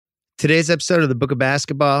Today's episode of the Book of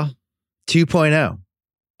Basketball 2.0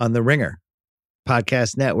 on the Ringer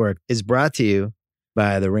Podcast Network is brought to you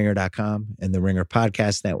by TheRinger.com and the Ringer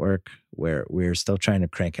Podcast Network, where we're still trying to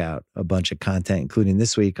crank out a bunch of content, including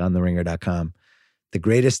this week on TheRinger.com, the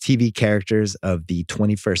greatest TV characters of the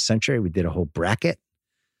 21st century. We did a whole bracket,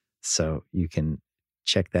 so you can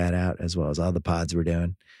check that out as well as all the pods we're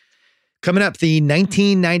doing. Coming up, the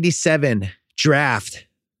 1997 draft.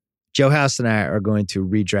 Joe House and I are going to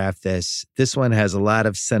redraft this. This one has a lot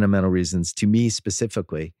of sentimental reasons to me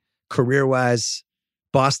specifically, career-wise,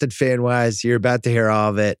 Boston fan-wise. You're about to hear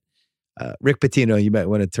all of it. Rick Pitino, you might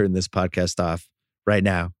want to turn this podcast off right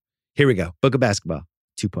now. Here we go. Book of Basketball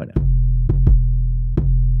 2.0.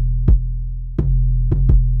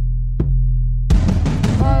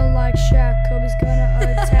 Like Shaq, Kobe's gonna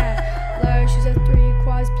attack. Larry shoots at three,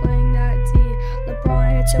 Kawhi's playing that D.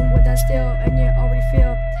 LeBron hits him with that steal, and you already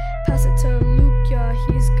feel. Pass it to Luke, yeah,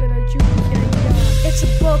 he's gonna juke, yeah. It's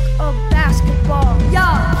a book of basketball,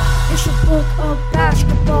 yeah. It's a book of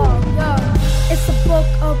basketball, yeah. It's a book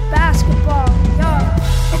of basketball,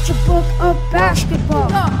 yeah. It's a book of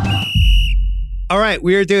basketball, yeah. All right,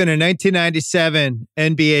 we are doing a 1997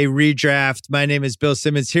 NBA redraft. My name is Bill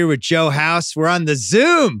Simmons here with Joe House. We're on the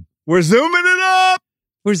Zoom. We're zooming it up.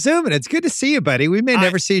 We're zooming. It's good to see you, buddy. We may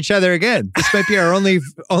never see each other again. This might be our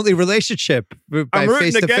only relationship by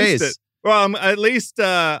face to face. It. Well, at least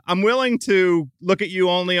I'm willing to look at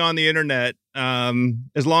you only on the internet,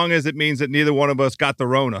 as long as it means that neither one of us got the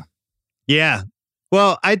Rona. Yeah.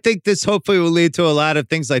 Well, I think this hopefully will lead to a lot of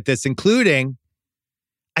things like this, including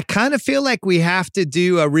I kind of feel like we have to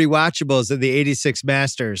do a rewatchables of the 86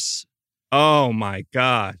 Masters. Oh, my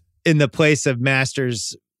God. In the place of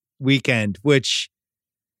Masters weekend, which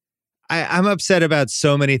I'm upset about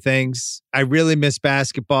so many things. I really miss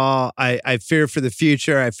basketball. I fear for the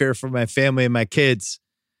future. I fear for my family and my kids.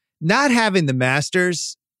 Not having the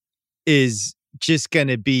Masters is just going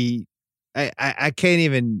to be, I can't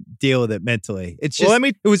even deal with it mentally. It's just,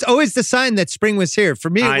 it was always the sign that spring was here. For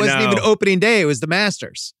me, it wasn't even opening day. It was the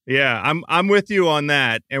Masters. Yeah, I'm with you on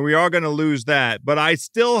that. And we are going to lose that. But I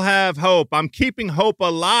still have hope. I'm keeping hope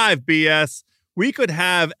alive, BS. We could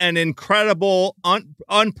have an incredible,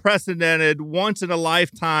 unprecedented,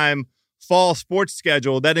 once-in-a-lifetime fall sports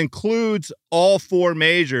schedule that includes all four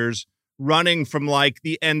majors running from like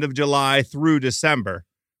the end of July through December,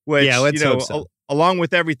 which, let's hope so. Along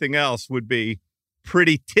with everything else, would be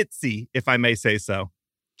pretty titsy, if I may say so.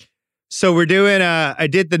 So we're doing, I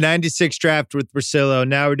did the 96 draft with Brasillo.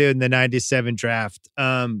 Now we're doing the 97 draft.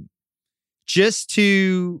 Just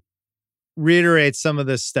to reiterate some of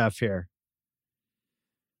this stuff here.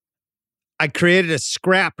 I created a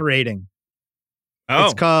scrap rating.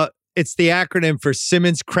 Oh. It's the acronym for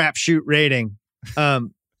Simmons Crapshoot Rating,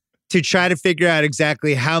 to try to figure out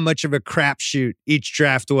exactly how much of a crapshoot each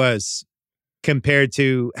draft was compared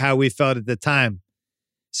to how we felt at the time.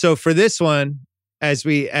 So for this one, as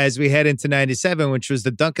we head into 97, which was the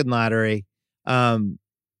Duncan lottery,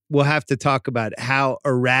 we'll have to talk about how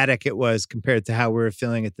erratic it was compared to how we were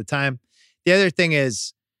feeling at the time. The other thing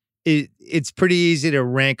is, it's pretty easy to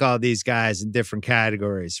rank all these guys in different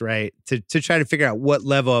categories, right? To try to figure out what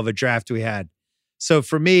level of a draft we had. So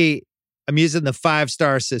for me, I'm using the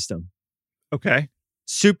 5-star system. Okay.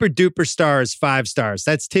 Super duper star is 5 stars.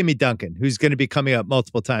 That's Timmy Duncan, who's going to be coming up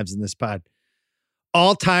multiple times in this pod.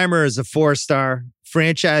 All-timer is a 4-star.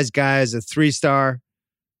 Franchise guy is a 3-star.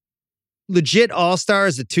 Legit all-star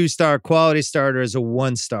is a 2-star. Quality starter is a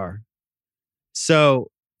 1-star.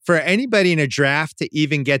 So for anybody in a draft to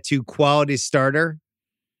even get to quality starter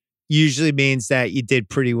usually means that you did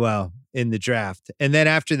pretty well in the draft. And then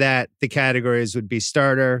after that, the categories would be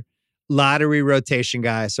starter, lottery rotation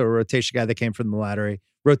guy. So a rotation guy that came from the lottery,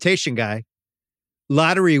 rotation guy,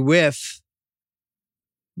 lottery whiff,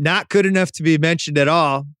 not good enough to be mentioned at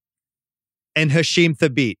all, and Hashim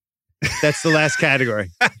Thabit. That's the last category.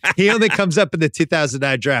 He only comes up in the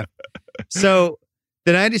 2009 draft. So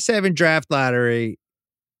the 97 draft lottery,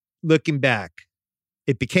 looking back,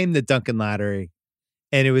 it became the Duncan lottery,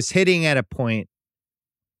 and it was hitting at a point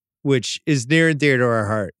which is near and dear to our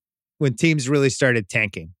heart when teams really started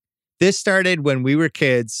tanking. This started when we were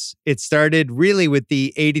kids. It started really with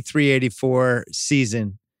the 83-84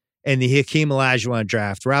 season and the Hakeem Olajuwon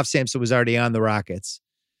draft. Ralph Sampson was already on the Rockets.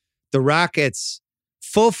 The Rockets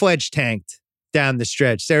full-fledged tanked down the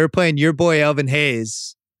stretch. They were playing your boy Elvin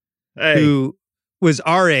Hayes, who was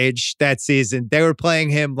our age that season. They were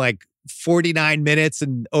playing him like 49 minutes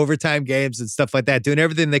and overtime games and stuff like that, doing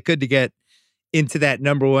everything they could to get into that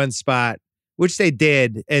number one spot, which they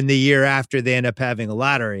did. And the year after, they end up having a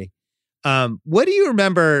lottery. What do you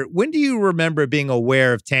remember? When do you remember being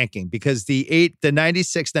aware of tanking? Because the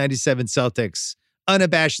 96, 97 Celtics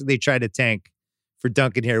unabashedly tried to tank for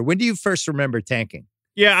Duncan here. When do you first remember tanking?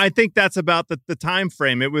 Yeah, I think that's about the time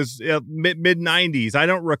frame. It was mid 90s. I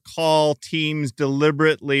don't recall teams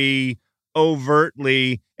deliberately,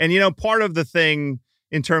 overtly. And, part of the thing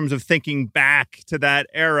in terms of thinking back to that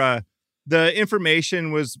era, the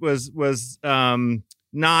information was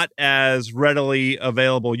not as readily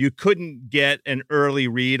available. You couldn't get an early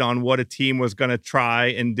read on what a team was going to try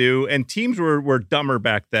and do. And teams were dumber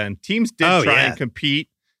back then. Teams did try and compete.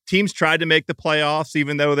 Teams tried to make the playoffs,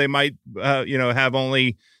 even though they might, have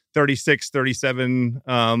only 36, 37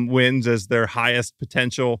 wins as their highest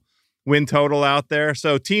potential win total out there.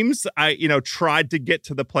 So teams, tried to get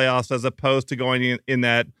to the playoffs as opposed to going in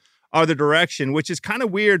that other direction, which is kind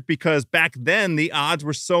of weird because back then the odds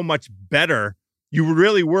were so much better. You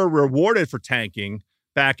really were rewarded for tanking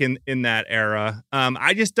back in that era.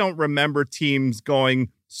 I just don't remember teams going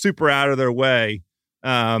super out of their way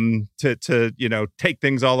to take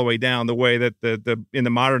things all the way down the way that the in the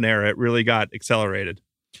modern era it really got accelerated.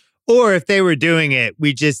 Or if they were doing it,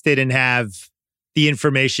 we just didn't have the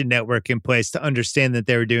information network in place to understand that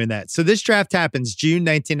they were doing that. So this draft happens June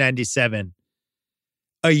 1997.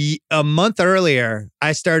 A month earlier,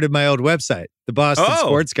 I started my old website, the Boston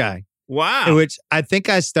Sports Guy. Wow. Which I think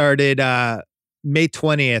I started May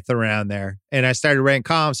 20th around there. And I started writing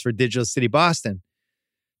columns for Digital City Boston.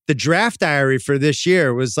 The draft diary for this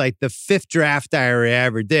year was like the 5th draft diary I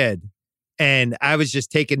ever did. And I was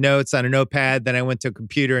just taking notes on a notepad. Then I went to a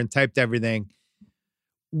computer and typed everything.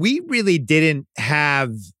 We really didn't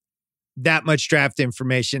have that much draft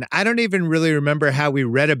information. I don't even really remember how we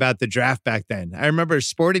read about the draft back then. I remember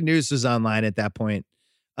Sporting News was online at that point.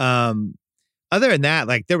 Other than that,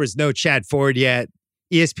 like there was no Chad Ford yet.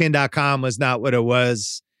 ESPN.com was not what it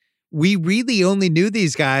was. We really only knew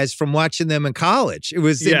these guys from watching them in college. It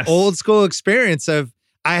was an old school experience of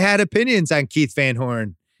I had opinions on Keith Van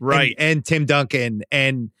Horn and Tim Duncan,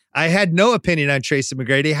 and I had no opinion on Tracy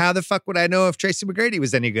McGrady. How the fuck would I know if Tracy McGrady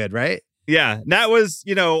was any good, right? Yeah, that was,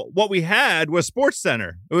 what we had was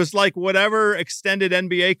SportsCenter. It was like whatever extended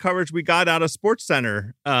NBA coverage we got out of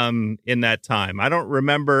SportsCenter in that time. I don't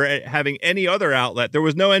remember having any other outlet. There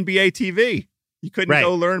was no NBA TV. You couldn't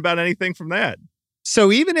go learn about anything from that.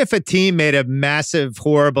 So even if a team made a massive,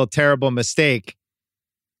 horrible, terrible mistake,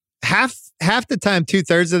 half the time,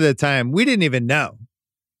 2/3 of the time, we didn't even know.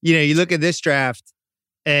 You look at this draft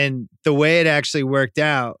and the way it actually worked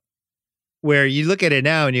out, where you look at it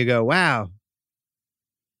now and you go, wow,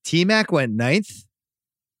 T-Mac went 9th?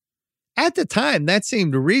 At the time, that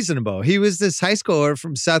seemed reasonable. He was this high schooler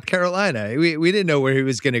from South Carolina. We didn't know where he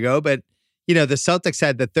was going to go, but, the Celtics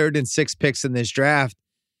had the 3rd and 6th picks in this draft.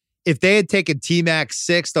 If they had taken T-Mac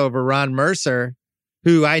 6th over Ron Mercer,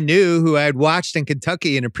 who I knew, who I had watched in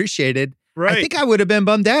Kentucky and appreciated, I think I would have been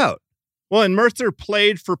bummed out. Well, and Mercer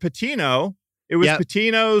played for Pitino. It was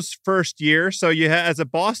Pitino's first year. So you had, as a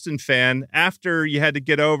Boston fan, after you had to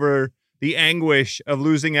get over the anguish of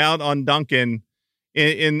losing out on Duncan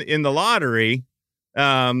in the lottery,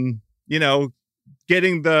 getting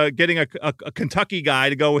a Kentucky guy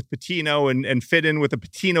to go with Pitino and fit in with a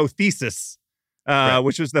Pitino thesis,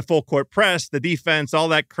 which was the full court press, the defense, all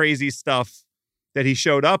that crazy stuff that he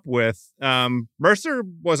showed up with. Mercer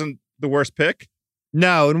wasn't the worst pick.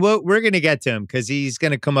 No, and we're going to get to him because he's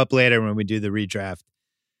going to come up later when we do the redraft.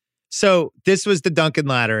 So this was the Duncan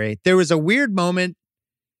lottery. There was a weird moment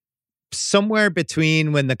somewhere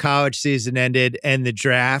between when the college season ended and the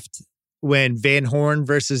draft when Van Horn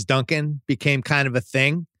versus Duncan became kind of a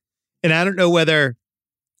thing. And I don't know whether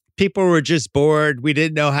people were just bored. We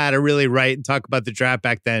didn't know how to really write and talk about the draft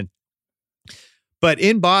back then. But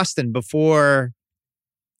in Boston, before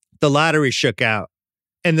the lottery shook out,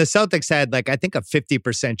 and the Celtics had I think a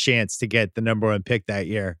 50% chance to get the number 1 pick that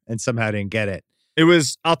year and somehow didn't get it.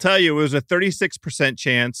 I'll tell you, it was a 36%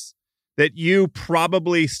 chance that you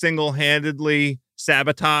probably single-handedly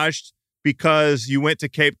sabotaged because you went to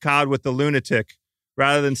Cape Cod with the lunatic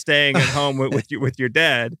rather than staying at home with your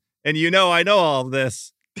dad. And I know all of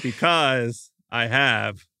this because I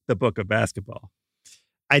have the book of basketball.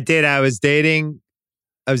 I did. I was dating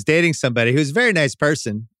somebody who was a very nice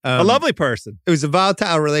person. A lovely person. It was a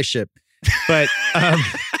volatile relationship. But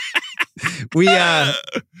we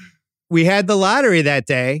had the lottery that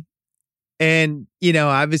day. And,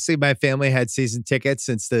 obviously my family had season tickets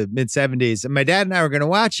since the mid-70s. And my dad and I were going to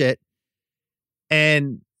watch it.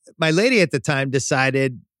 And my lady at the time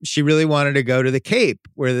decided she really wanted to go to the Cape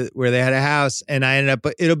where they had a house. And I ended up,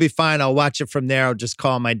 it'll be fine. I'll watch it from there. I'll just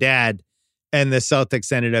call my dad. And the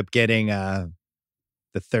Celtics ended up getting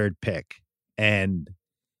the third pick. And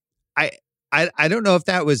I don't know if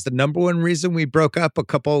that was the number one reason we broke up a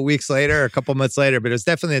couple of weeks later, or a couple months later, but it was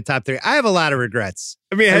definitely the top three. I have a lot of regrets.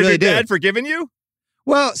 I mean, has your dad forgiven you?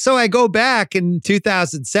 Well, so I go back in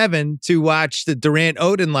 2007 to watch the Durant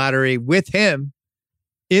Odin lottery with him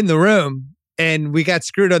in the room, and we got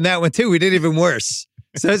screwed on that one too. We did even worse.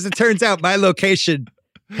 So as it turns out, my location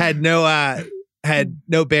had no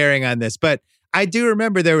bearing on this. But I do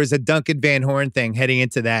remember there was a Duncan Van Horn thing heading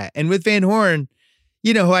into that. And with Van Horn,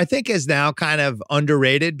 you know, who I think is now kind of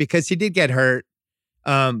underrated because he did get hurt.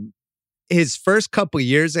 His first couple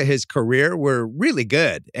years of his career were really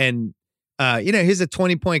good. And, you know, he's a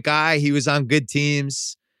 20-point guy. He was on good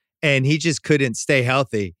teams and he just couldn't stay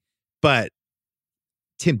healthy. But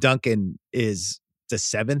Tim Duncan is the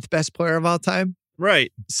 7th best player of all time.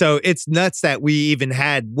 Right. So it's nuts that we even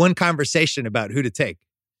had one conversation about who to take.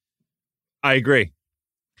 I agree.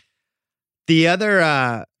 The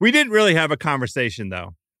other, we didn't really have a conversation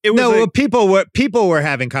though. It was well, people were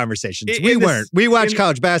having conversations. We weren't. We watched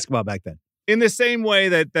college basketball back then. In the same way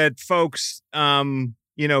that folks,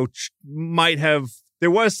 you know, might have.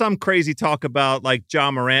 There was some crazy talk about like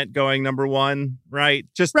John Morant going number 1, right?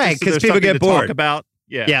 Just because people get bored. Talk about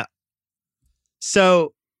yeah.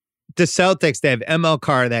 So the Celtics, they have ML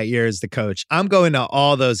Carr that year as the coach. I'm going to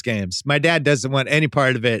all those games. My dad doesn't want any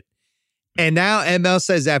part of it. And now ML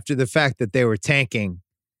says after the fact that they were tanking.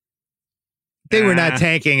 They were not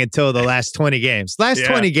tanking until the last 20 games.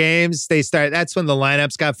 20 games, that's when the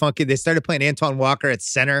lineups got funky. They started playing Antoine Walker at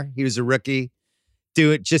center. He was a rookie.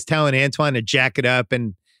 Just telling Antoine to jack it up.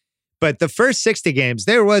 But the first 60 games,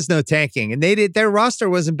 there was no tanking. And their roster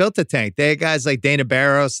wasn't built to tank. They had guys like Dana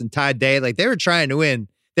Barros and Todd Day. Like they were trying to win.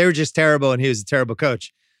 They were just terrible, and he was a terrible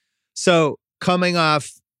coach. So coming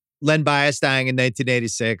off Len Bias dying in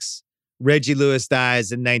 1986, Reggie Lewis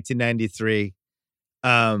dies in 1993.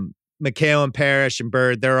 McHale and Parrish and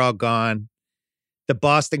Bird, they're all gone. The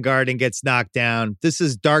Boston Garden gets knocked down. This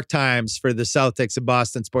is dark times for the Celtics and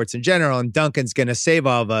Boston sports in general, and Duncan's going to save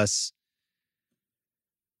all of us.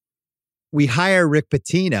 We hire Rick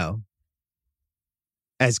Pitino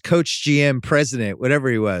as coach, GM, president, whatever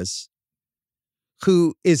he was,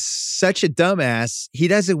 who is such a dumbass. He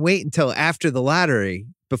doesn't wait until after the lottery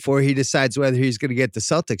before he decides whether he's going to get the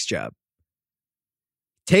Celtics job.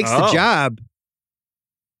 Takes the job.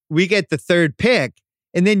 We get the third pick.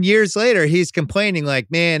 And then years later, he's complaining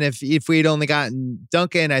like, man, if we'd only gotten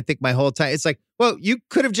Duncan, I think my whole time. It's like, well, you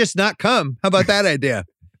could have just not come. How about that idea?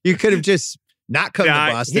 You could have just not come to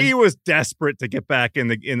Boston. He was desperate to get back in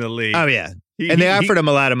the league. Oh, yeah. They offered him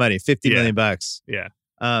a lot of money, $50 million bucks. Yeah.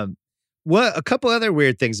 What a couple other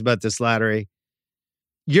weird things about this lottery.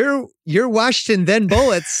 Your Washington then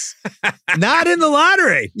Bullets not in the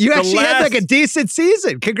lottery. You actually had like a decent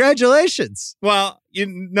season. Congratulations. Well,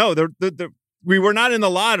 we were not in the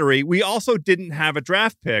lottery. We also didn't have a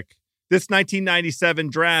draft pick. This 1997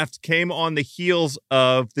 draft came on the heels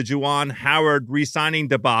of the Juwan Howard re-signing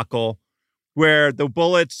debacle, where the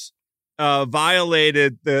Bullets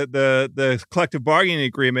violated the collective bargaining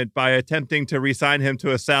agreement by attempting to re-sign him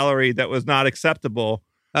to a salary that was not acceptable.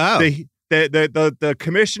 Oh. The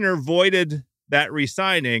commissioner voided that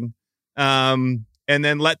re-signing and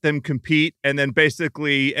then let them compete, and then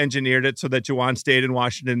basically engineered it so that Juwan stayed in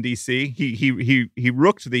Washington, D.C. He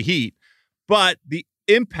rooked the Heat, but the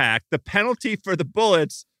impact, the penalty for the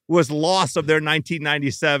Bullets was loss of their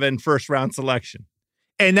 1997 first round selection.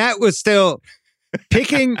 And that was still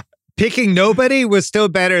picking nobody was still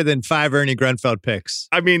better than 5 Ernie Grunfeld picks.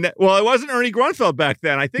 I mean, well, it wasn't Ernie Grunfeld back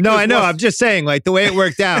then. I think. No, I know. I'm just saying, like the way it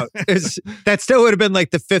worked out, that still would have been like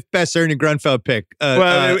the 5th best Ernie Grunfeld pick.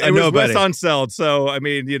 It was Wes Unseld. So I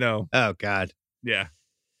mean, you know. Oh God. Yeah.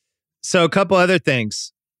 So a couple other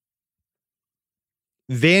things.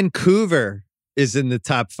 Vancouver is in the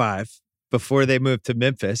top 5 before they moved to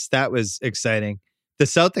Memphis. That was exciting. The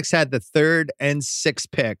Celtics had the 3rd and 6th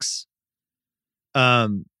picks.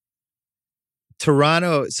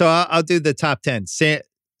 Toronto. So I'll do the top 10. San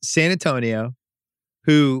Antonio,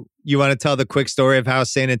 who you want to tell the quick story of how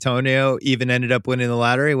San Antonio even ended up winning the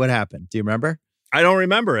lottery? What happened? Do you remember? I don't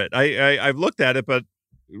remember it. I've looked at it, but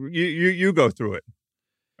you go through it.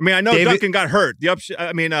 I mean, I know Duncan got hurt.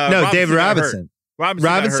 David Robinson.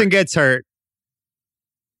 Robinson gets hurt.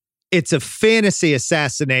 It's a fantasy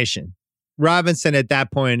assassination. Robinson at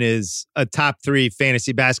that point is a top 3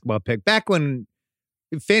 fantasy basketball pick. Back when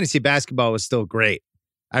fantasy basketball was still great.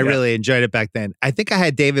 I really enjoyed it back then. I think I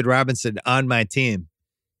had David Robinson on my team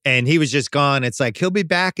and he was just gone. It's like, he'll be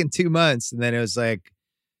back in 2 months. And then it was like,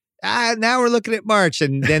 now we're looking at March.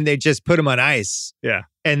 And then they just put him on ice. Yeah.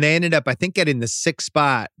 And they ended up, I think, getting the 6th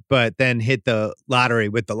spot, but then hit the lottery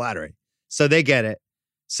with the lottery. So they get it.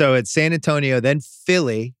 So it's San Antonio, then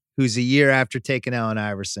Philly, who's a year after taking Allen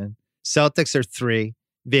Iverson. Celtics are 3.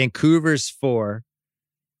 Vancouver's 4.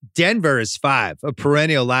 Denver is 5, a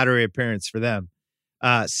perennial lottery appearance for them.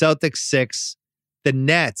 Celtics 6. The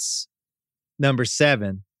Nets, number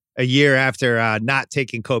 7, a year after not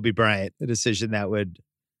taking Kobe Bryant, a decision that would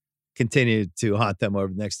continue to haunt them over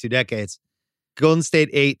the next 2 decades. Golden State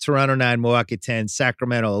 8, Toronto 9, Milwaukee 10,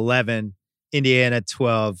 Sacramento 11, Indiana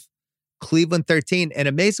 12, Cleveland 13, and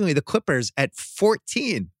amazingly, the Clippers at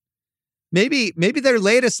 14. Maybe their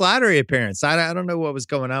latest lottery appearance. I don't know what was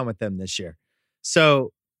going on with them this year.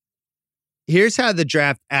 So here's how the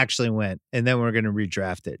draft actually went, and then we're going to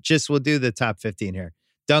redraft it. We'll do the top 15 here.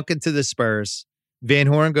 Duncan to the Spurs. Van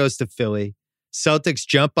Horn goes to Philly. Celtics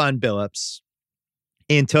jump on Billups.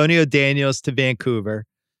 Antonio Daniels to Vancouver.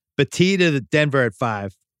 Battie to Denver at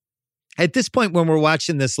 5. At this point, when we're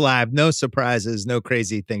watching this live, no surprises, no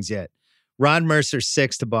crazy things yet. Ron Mercer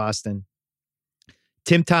 6 to Boston.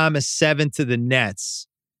 Tim Thomas 7 to the Nets.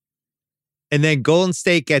 And then Golden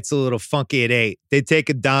State gets a little funky at 8. They take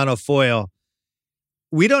a Donald Foyle.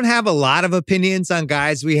 We don't have a lot of opinions on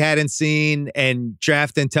guys we hadn't seen and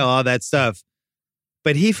draft intel, all that stuff.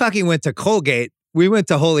 But he fucking went to Colgate. We went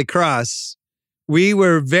to Holy Cross. We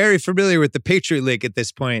were very familiar with the Patriot League at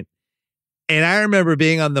this point. And I remember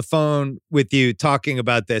being on the phone with you talking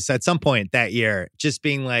about this at some point that year, just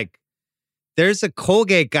being like, there's a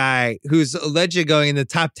Colgate guy who's allegedly going in the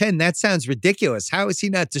top 10. That sounds ridiculous. How is he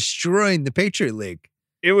not destroying the Patriot League?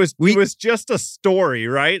 It was just a story,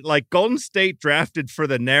 right? Like Golden State drafted for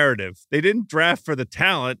the narrative. They didn't draft for the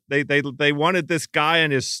talent. They wanted this guy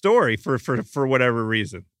and his story for whatever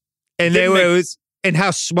reason. And and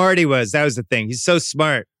how smart he was. That was the thing. He's so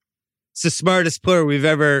smart. It's the smartest player we've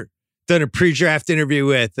ever done a pre-draft interview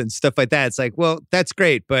with and stuff like that. It's like, well, that's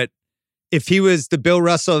great. But if he was the Bill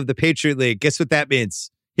Russell of the Patriot League, guess what that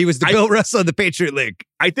means? He was the Bill Russell of the Patriot League.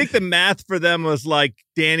 I think the math for them was like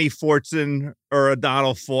Danny Fortson or a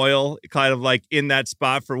Donald Foyle, kind of like in that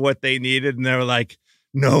spot for what they needed. And they were like,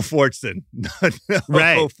 no Fortson. No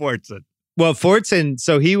Fortson. Well, Fortson,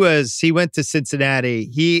 so he went to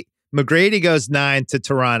Cincinnati. McGrady goes 9 to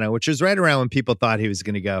Toronto, which was right around when people thought he was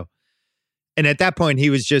going to go. And at that point, he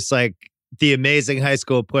was just like the amazing high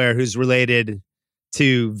school player who's related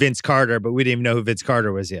to Vince Carter, but we didn't even know who Vince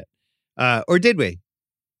Carter was yet. Or did we?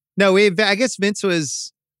 No, I guess Vince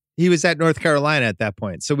was at North Carolina at that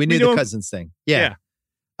point. So we knew the Cousins thing. Yeah.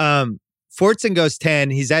 Fortson goes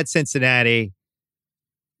 10. He's at Cincinnati.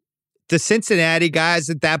 The Cincinnati guys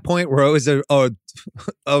at that point were always a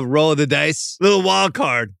roll of the dice. Little wild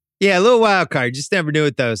card. Yeah, a little wild card. Just never knew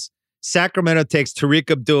it, those. Sacramento takes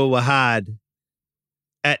Tariq Abdul-Wahad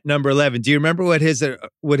at number 11. Do you remember what his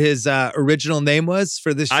original name was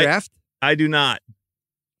for this draft? I do not.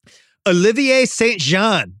 Olivier St.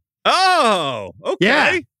 Jean. Oh, okay.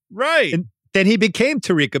 Yeah. Right. And then he became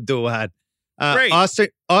Tariq Abdul-Wahad. Great.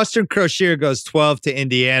 Austin Crocier goes 12 to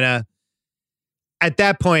Indiana. At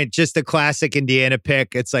that point, just a classic Indiana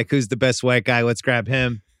pick. It's like, who's the best white guy? Let's grab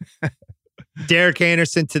him. Derek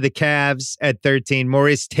Anderson to the Cavs at 13.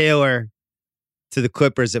 Maurice Taylor to the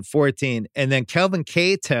Clippers at 14. And then Kelvin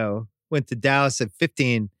Cato went to Dallas at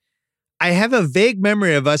 15. I have a vague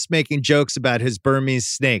memory of us making jokes about his Burmese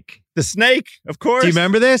snake. The snake, of course. Do you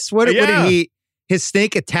remember this? What did his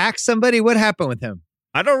snake attack somebody? What happened with him?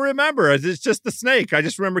 I don't remember. It's just the snake. I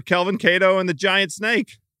just remember Kelvin Cato and the giant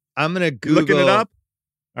snake. I'm going to Google. Looking it up?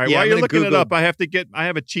 All right, Yeah, while you're looking Google. it up, I have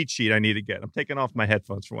a cheat sheet I need to get. I'm taking off my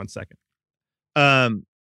headphones for 1 second.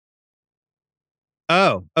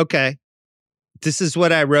 Oh, okay. This is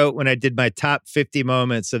what I wrote when I did my top 50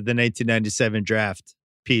 moments of the 1997 draft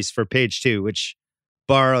piece for page 2, which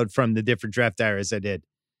borrowed from the different draft diaries I did.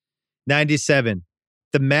 97.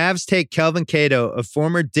 The Mavs take Kelvin Cato, a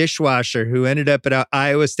former dishwasher who ended up at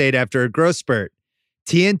Iowa State after a growth spurt.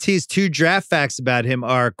 TNT's 2 draft facts about him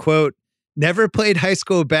are, quote, never played high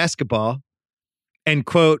school basketball, and,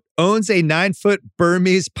 quote, owns a 9-foot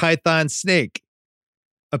Burmese python snake.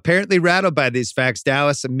 Apparently rattled by these facts,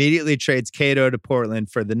 Dallas immediately trades Cato to Portland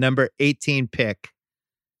for the number 18 pick,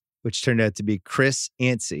 which turned out to be Chris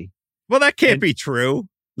Antsey. Well, that can't be true.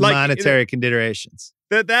 Like, monetary considerations.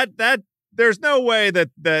 That there's no way that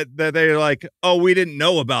they're like, oh, we didn't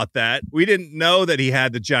know about that. We didn't know that he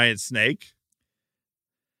had the giant snake.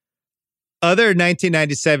 Other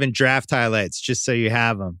 1997 draft highlights, just so you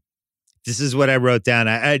have them. This is what I wrote down.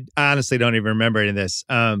 I honestly don't even remember any of this.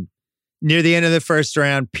 Near the end of the first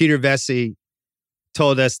round, Peter Vesey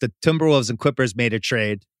told us the Timberwolves and Clippers made a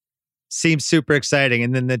trade. seems super exciting.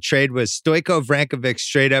 And then the trade was Stojko Vrankovic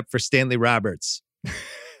straight up for Stanley Roberts.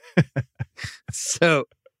 So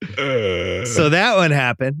that one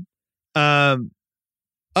happened.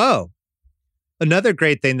 Another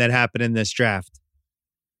great thing that happened in this draft.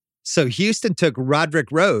 So Houston took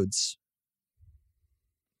Roderick Rhodes.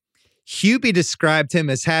 Hubie described him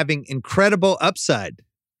as having incredible upside.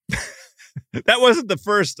 That wasn't the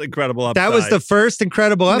first incredible upside. That was the first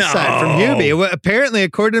incredible upside from Hubie. Apparently,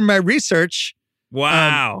 according to my research.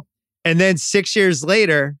 Wow. And then 6 years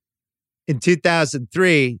later, in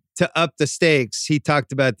 2003, to up the stakes, he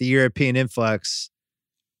talked about the European influx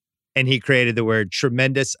and he created the word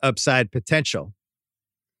tremendous upside potential,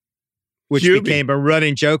 which became a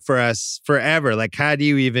running joke for us forever. Like, how do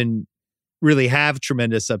you even really have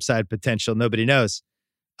tremendous upside potential? Nobody knows.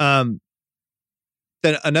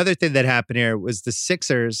 Then another thing that happened here was the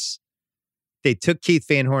Sixers, they took Keith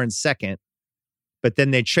Van Horn second, but then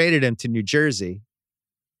they traded him to New Jersey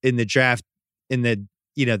in the draft,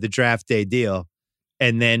 the draft day deal.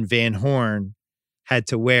 And then Van Horn had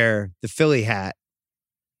to wear the Philly hat,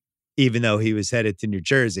 even though he was headed to New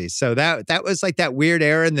Jersey. So that was like that weird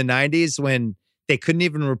era in the 90s when they couldn't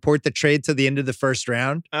even report the trade till the end of the first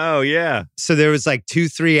round. Oh, yeah. So there was like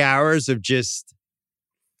 2-3 hours of just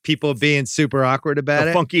people being super awkward about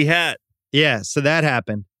it. Funky hat. Yeah, so that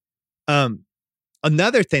happened.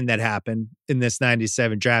 Another thing that happened in this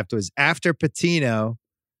 97 draft was after Patino,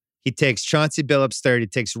 he takes Chauncey Billups third, he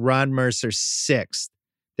takes Ron Mercer sixth.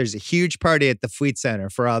 There's a huge party at the Fleet Center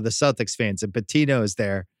for all the Celtics fans, and Patino is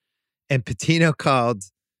there. And Patino called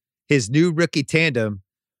his new rookie tandem,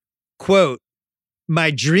 quote, my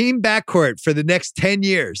dream backcourt for the next 10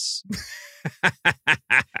 years.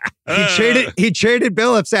 He traded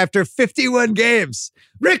Billups after 51 games.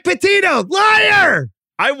 Rick Pitino, liar!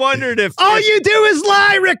 I wondered if all you do is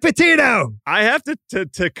lie, Rick Pitino. I have to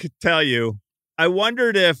tell you, I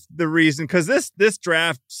wondered if the reason, because this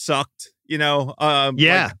draft sucked,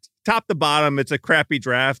 like top to bottom, it's a crappy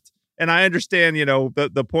draft. And I understand,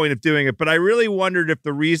 the point of doing it, but I really wondered if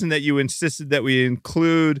the reason that you insisted that we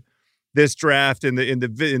include this draft in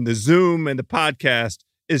the Zoom and the podcast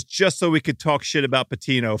is just so we could talk shit about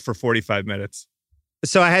Patino for 45 minutes.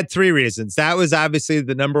 So I had 3 reasons. That was obviously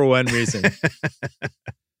the number one reason.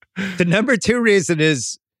 The number 2 reason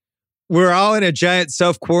is we're all in a giant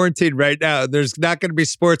self-quarantine right now. There's not going to be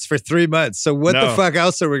sports for 3 months. So what the fuck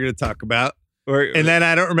else are we going to talk about? And then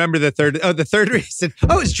I don't remember the third. Oh, the third reason.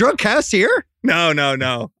 Oh, is Drunk House here?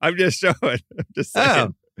 No. I'm just showing. I'm just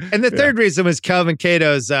saying. Oh. And the third reason was Kelvin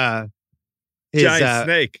Cato's giant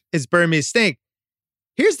snake. His Burmese snake.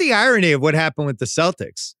 Here's the irony of what happened with the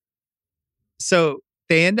Celtics. So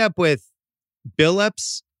they end up with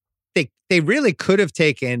Billups. They really could have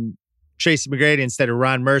taken Tracy McGrady instead of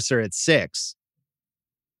Ron Mercer at 6.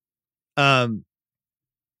 And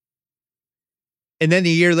then a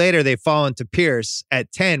year later, they fall into Pierce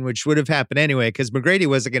at 10, which would have happened anyway, because McGrady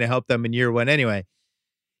wasn't going to help them in year 1 anyway.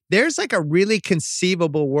 There's like a really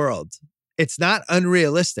conceivable world. It's not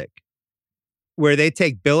unrealistic where they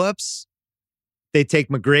take Billups, they take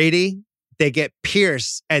McGrady, they get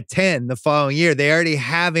Pierce at 10 the following year. They already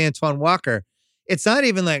have Antoine Walker. It's not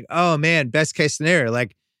even like, oh man, best case scenario.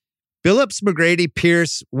 Like Billups, McGrady,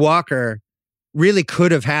 Pierce, Walker really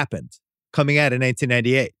could have happened coming out in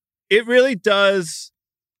 1998. It really does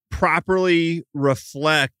properly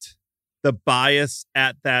reflect the bias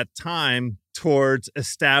at that time towards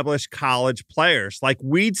established college players. Like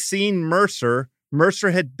we'd seen Mercer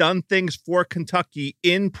had done things for Kentucky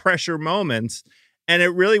in pressure moments. And it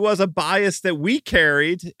really was a bias that we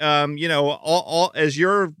carried, all as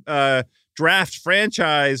your draft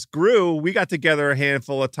franchise grew, we got together a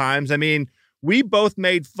handful of times. I mean, we both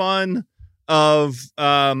made fun of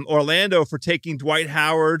Orlando for taking Dwight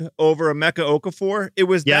Howard over Emeka Okafor. It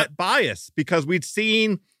was that bias because we'd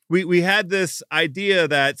seen, we had this idea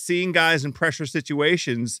that seeing guys in pressure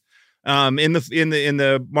situations in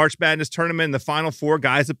the March Madness tournament, the Final Four,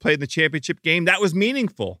 guys that played in the championship game, that was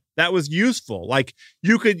meaningful. That was useful. Like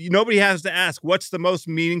nobody has to ask what's the most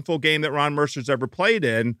meaningful game that Ron Mercer's ever played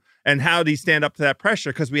in and how did he stand up to that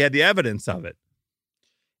pressure? Because we had the evidence of it.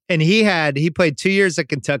 And he played 2 years at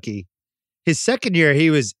Kentucky. His second year, he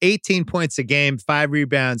was 18 points a game, 5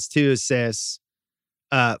 rebounds, 2 assists,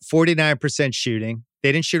 49% shooting.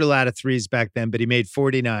 They didn't shoot a lot of threes back then, but he made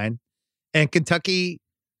 49. And Kentucky,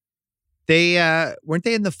 they weren't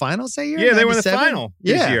they in the finals that year? Yeah, they were in the final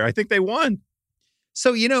this year. I think they won.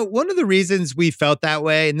 So, one of the reasons we felt that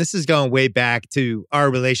way, and this is going way back to our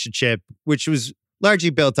relationship, which was largely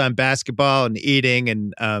built on basketball and eating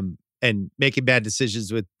and making bad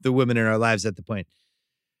decisions with the women in our lives at the point.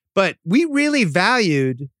 But we really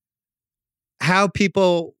valued how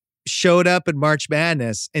people showed up in March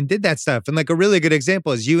Madness and did that stuff. And like a really good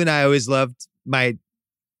example is you and I always loved my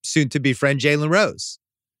soon-to-be friend Jalen Rose.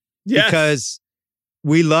 Yes. Because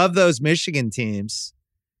we love those Michigan teams.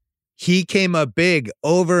 He came up big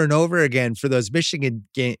over and over again for those Michigan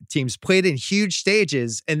teams, played in huge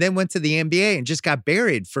stages, and then went to the NBA and just got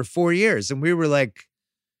buried for 4 years. And we were like,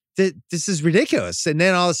 this is ridiculous. And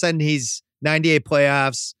then all of a sudden he's 98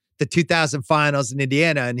 playoffs, the 2000 finals in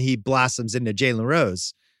Indiana, and he blossoms into Jalen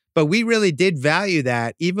Rose. But we really did value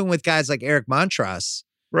that, even with guys like Eric Montross.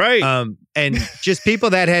 Right. And just people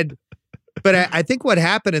that had, but I think what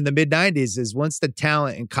happened in the mid 90s is once the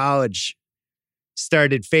talent in college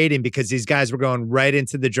started fading because these guys were going right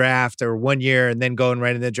into the draft or 1 year and then going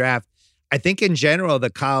right in the draft. I think in general, the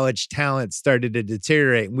college talent started to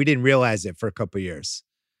deteriorate and we didn't realize it for a couple of years.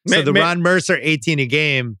 So Ron Mercer 18 a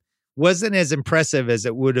game wasn't as impressive as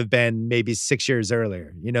it would have been maybe 6 years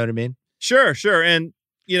earlier. You know what I mean? Sure. And,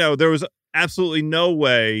 there was absolutely no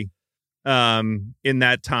way in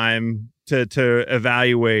that time to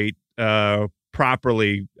evaluate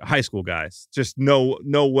properly high school guys. Just no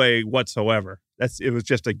way whatsoever. It was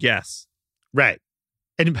just a guess. Right.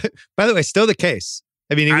 And by the way, still the case.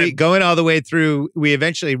 I mean, going all the way through, we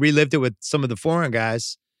eventually relived it with some of the foreign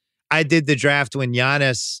guys. I did the draft when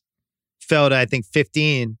Giannis fell to, I think,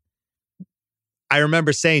 15. I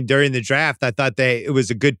remember saying during the draft, I thought it was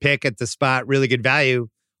a good pick at the spot, really good value.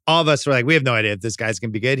 All of us were like, we have no idea if this guy's going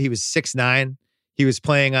to be good. He was 6'9". He was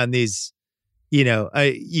playing on these, you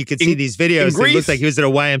could see these videos. It looked like he was at a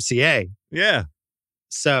YMCA. Yeah.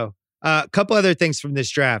 So a couple other things from this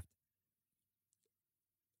draft.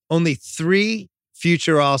 Only 3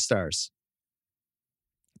 future All-Stars.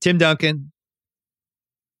 Tim Duncan,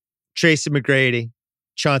 Tracy McGrady,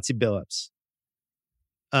 Chauncey Billups.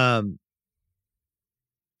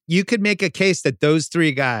 You could make a case that those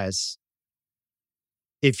 3 guys,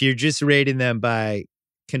 if you're just rating them by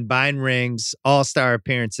combined rings, all-star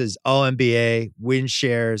appearances, all-NBA, win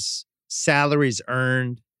shares, salaries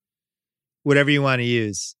earned, whatever you want to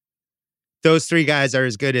use, those 3 guys are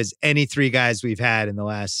as good as any 3 guys we've had in the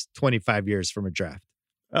last 25 years from a draft.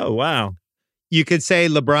 Oh, wow. You could say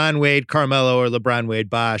LeBron, Wade, Carmelo, or LeBron, Wade,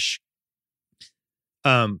 Bosh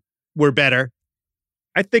were better.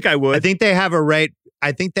 I think I would. I think they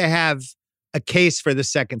have a case for the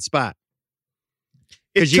second spot.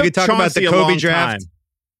 Because you could talk about the Kobe draft.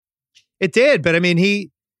 It did, but I mean, he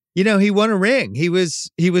won a ring. He was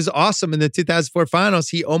awesome in the 2004 finals.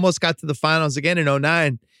 He almost got to the finals again in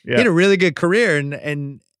 2009. Yeah. He had a really good career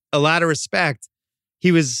and a lot of respect.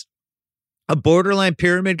 He was a borderline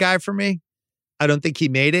pyramid guy for me. I don't think he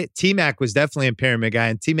made it. T-Mac was definitely a pyramid guy,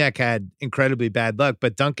 and T-Mac had incredibly bad luck,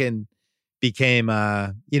 but Duncan became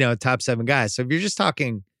a top 7 guy. So if you're just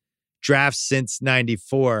talking drafts since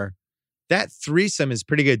 94, that threesome is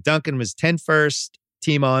pretty good. Duncan was 10 first,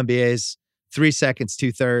 team All-NBAs, 3 seconds,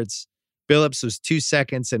 2/3. Billups was 2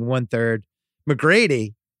 seconds and 1/3.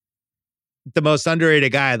 McGrady, the most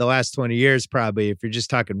underrated guy of the last 20 years, probably, if you're just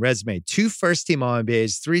talking resume, 2 first-team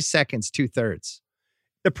All-NBAs, 3 seconds, 2/3.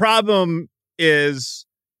 The problem is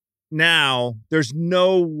now there's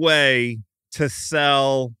no way to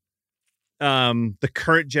sell the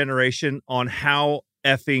current generation on how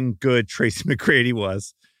effing good Tracy McGrady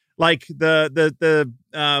was. Like the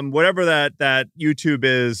whatever that YouTube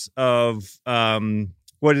is of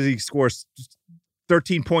what did he score?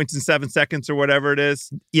 13 points in 7 seconds or whatever it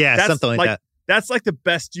is. Yeah, that's something like that. That's like the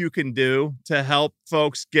best you can do to help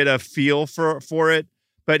folks get a feel for it.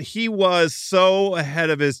 But he was so ahead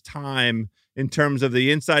of his time in terms of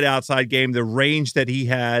the inside-outside game, the range that he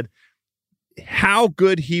had. How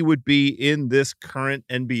good he would be in this current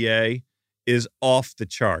NBA is off the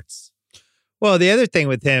charts. Well, the other thing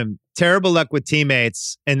with him, terrible luck with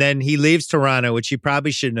teammates, and then he leaves Toronto, which he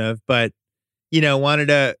probably shouldn't have, but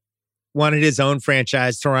wanted his own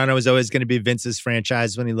franchise. Toronto was always going to be Vince's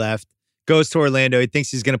franchise when he left. Goes to Orlando. He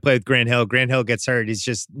thinks he's going to play with Grant Hill. Grant Hill gets hurt. He's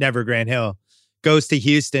just never Grant Hill. Goes to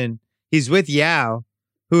Houston. He's with Yao,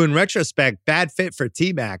 who in retrospect, bad fit for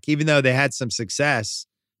T-Mac, even though they had some success.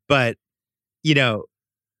 But,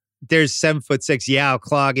 there's 7'6" Yao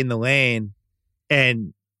clogging the lane.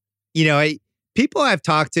 And, people I've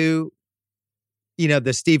talked to,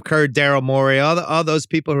 the Steve Kerr, Daryl Morey, all those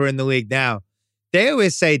people who are in the league now, they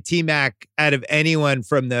always say T-Mac out of anyone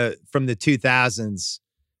from the 2000s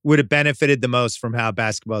would have benefited the most from how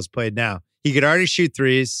basketball is played now. He could already shoot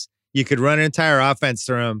threes. You could run an entire offense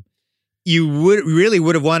through him. You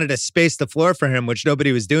would have wanted to space the floor for him, which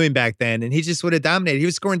nobody was doing back then, and he just would have dominated. He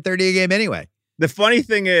was scoring 30 a game anyway. The funny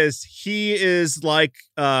thing is, he is like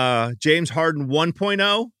James Harden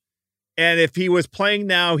 1.0, And if he was playing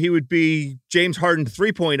now, he would be James Harden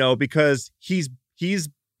 3.0 because he's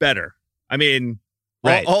better. I mean,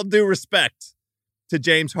 right. all due respect to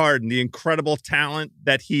James Harden, the incredible talent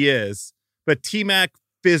that he is, but T-Mac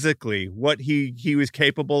physically, what he was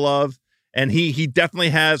capable of, and he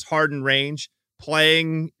definitely has Harden range.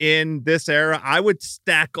 Playing in this era, I would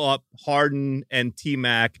stack up Harden and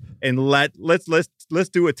T-Mac and let's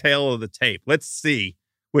do a tale of the tape. Let's see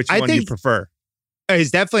which one you prefer. He's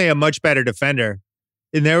definitely a much better defender.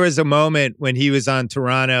 And there was a moment when he was on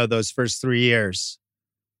Toronto those first 3 years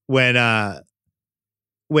when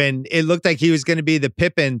it looked like he was going to be the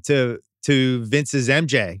Pippen to Vince's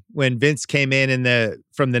MJ when Vince came in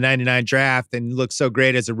from the 99 draft and looked so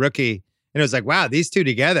great as a rookie. And it was like, wow, these two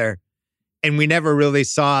together. And we never really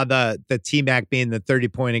saw the T-Mac being the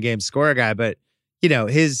 30-point a game scorer guy, but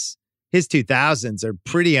his 2000s are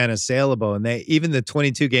pretty unassailable. And even the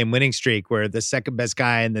 22-game winning streak where the second best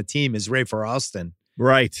guy in the team is Rafer Alston.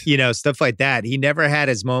 Right. Stuff like that. He never had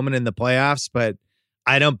his moment in the playoffs, but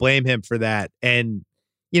I don't blame him for that. And,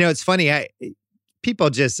 it's funny. People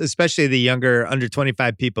just, especially the younger under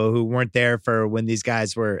 25 people who weren't there for when these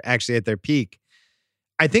guys were actually at their peak.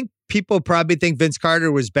 I think people probably think Vince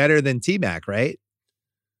Carter was better than T-Mac, right?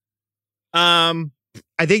 I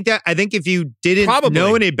think if you didn't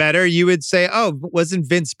know any better, you would say, "Oh, wasn't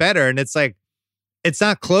Vince better?" And it's like, it's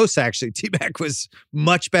not close. Actually, T-Mac was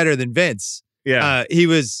much better than Vince. Yeah, he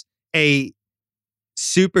was a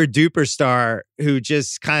super duper star who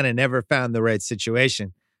just kind of never found the right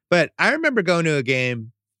situation. But I remember going to a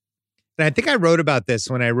game, and I think I wrote about this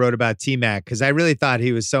when I wrote about T-Mac because I really thought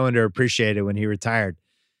he was so underappreciated when he retired.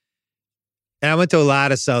 And I went to a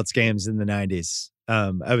lot of Celtics games in the 90s.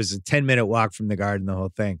 I was a 10-minute walk from the Garden, the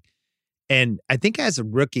whole thing. And I think as a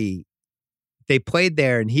rookie, they played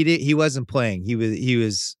there and he wasn't playing. He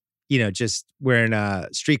was just wearing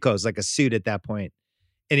street clothes, like a suit at that point.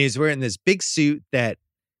 And he was wearing this big suit that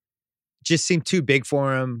just seemed too big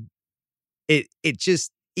for him.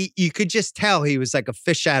 You could just tell he was like a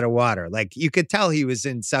fish out of water. Like you could tell he was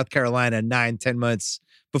in South Carolina 9-10 months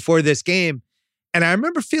before this game. And I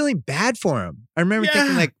remember feeling bad for him. I remember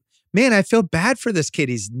thinking like, man, I feel bad for this kid.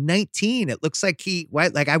 He's 19. It looks like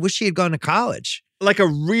I wish he had gone to college. Like a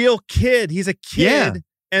real kid. He's a kid. Yeah.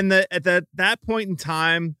 And at that point in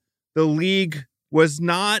time, the league was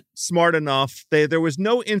not smart enough. There was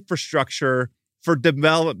no infrastructure for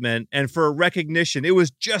development and for recognition. It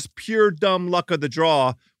was just pure dumb luck of the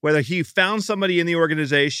draw, whether he found somebody in the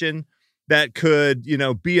organization that could,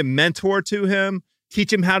 be a mentor to him,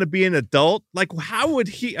 teach him how to be an adult. Like, how would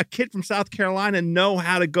a kid from South Carolina, know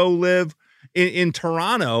how to go live in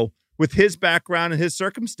Toronto with his background and his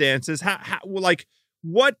circumstances? What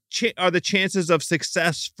are the chances of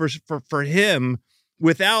success for him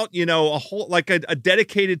without, a whole, a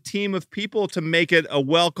dedicated team of people to make it a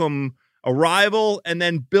welcome arrival and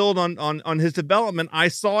then build on his development? I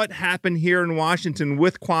saw it happen here in Washington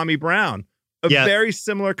with Kwame Brown. Very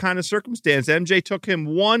similar kind of circumstance. MJ took him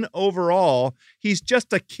 1 overall. He's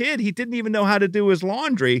just a kid. He didn't even know how to do his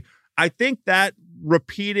laundry. I think that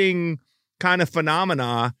repeating kind of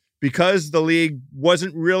phenomena, because the league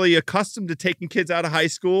wasn't really accustomed to taking kids out of high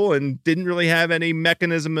school and didn't really have any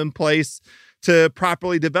mechanism in place to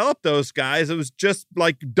properly develop those guys. It was just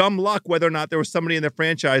like dumb luck whether or not there was somebody in the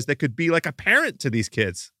franchise that could be like a parent to these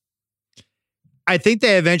kids. I think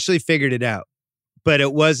they eventually figured it out, but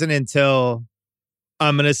it wasn't until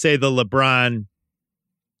I'm going to say the LeBron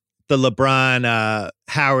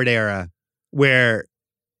Howard era where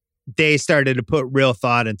they started to put real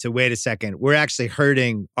thought into, wait a second, we're actually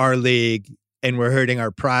hurting our league and we're hurting our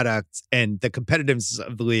product and the competitiveness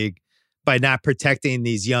of the league by not protecting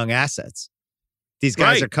these young assets. These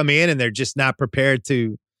guys are coming in and they're just not prepared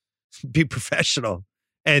to be professional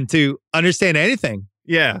and to understand anything.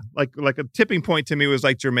 Yeah. Like a tipping point to me was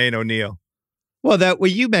like Jermaine O'Neal. Well, what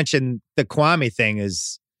you mentioned, the Kwame thing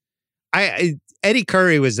is, Eddie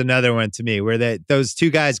Curry was another one to me where those two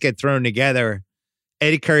guys get thrown together.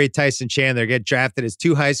 Eddie Curry, Tyson Chandler get drafted as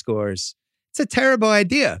two high schoolers. It's a terrible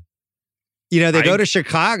idea. They go to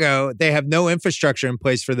Chicago. They have no infrastructure in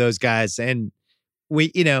place for those guys. And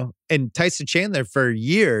and Tyson Chandler for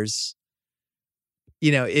years,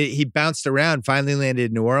 he bounced around, finally landed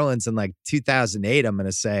in New Orleans in like 2008, I'm going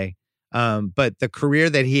to say. But the career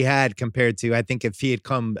that he had compared to, I think if he had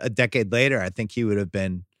come a decade later, I think he would have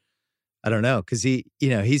been, I don't know. Cause he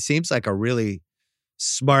seems like a really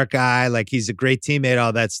smart guy. Like he's a great teammate,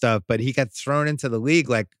 all that stuff, but he got thrown into the league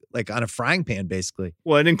like on a frying pan, basically.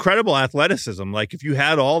 Well, an incredible athleticism. Like if you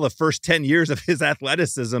had all the first 10 years of his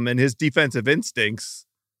athleticism and his defensive instincts,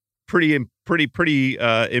 pretty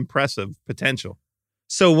impressive potential.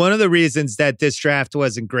 So one of the reasons that this draft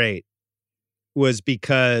wasn't great was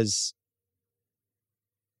because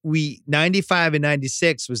 95 and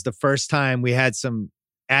 96 was the first time we had some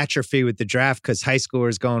atrophy with the draft because high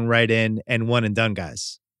schoolers going right in and one and done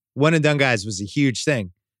guys. One and done guys was a huge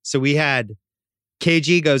thing. So we had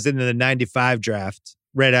KG goes into the 95 draft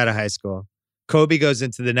right out of high school. Kobe goes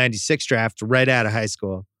into the 96 draft right out of high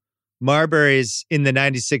school. Marbury's in the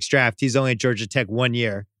 96 draft. He's only at Georgia Tech 1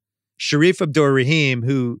 year. Sharif Abdur-Rahim,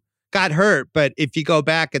 who got hurt, but if you go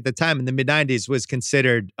back at the time in the mid-90s, was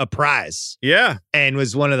considered a prize. Yeah. And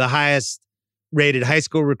was one of the highest rated high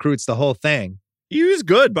school recruits, the whole thing. He was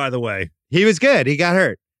good, by the way. He was good. He got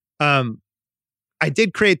hurt. I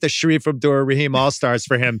did create the Sharif Abdur-Rahim All-Stars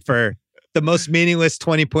for him for the most meaningless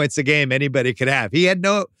 20 points a game anybody could have. He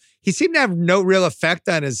seemed to have no real effect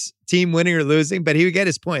on his team winning or losing, but he would get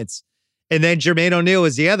his points. And then Jermaine O'Neal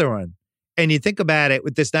was the other one. And you think about it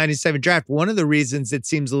with this 97 draft, one of the reasons it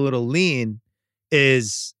seems a little lean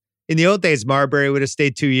is in the old days, Marbury would have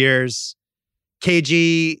stayed 2 years.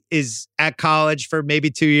 KG is at college for maybe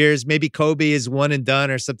 2 years. Maybe Kobe is one and done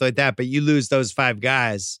or something like that. But you lose those 5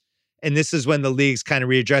 guys. And this is when the league's kind of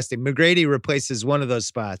readjusting. McGrady replaces one of those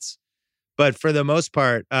spots. But for the most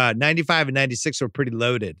part, 95 and 96 were pretty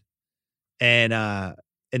loaded. And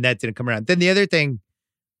that didn't come around. Then the other thing,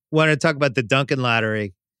 wanted to talk about the Duncan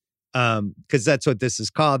lottery, because that's what this is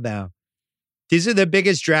called now. These are the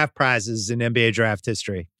biggest draft prizes in NBA draft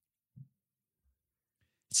history.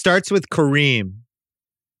 It starts with Kareem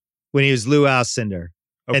when he was Lou Alcindor.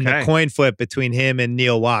 Okay. And the coin flip between him and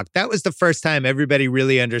Neil Walk. That was the first time everybody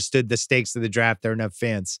really understood the stakes of the draft. There were enough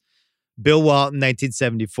fans. Bill Walton,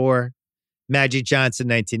 1974. Magic Johnson,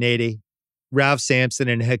 1980. Ralph Sampson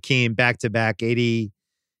and Hakeem back-to-back, 83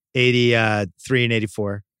 and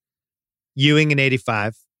 84. Ewing in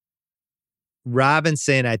 85.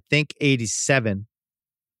 Robinson, I think 87.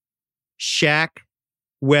 Shaq,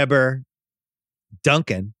 Weber,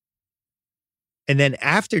 Duncan. And then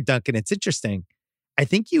after Duncan, it's interesting. I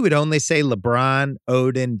think you would only say LeBron,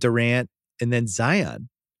 Oden, Durant, and then Zion.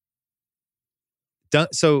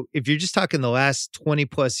 So if you're just talking the last 20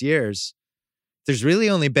 plus years, there's really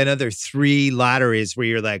only been other 3 lotteries where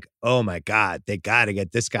you're like, oh my God, they got to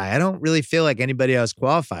get this guy. I don't really feel like anybody else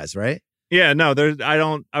qualifies, right? Yeah, no,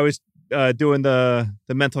 I was doing the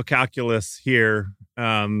mental calculus here.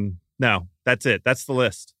 No, that's it. That's the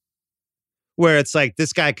list. Where it's like,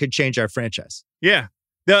 this guy could change our franchise. Yeah.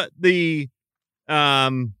 Well,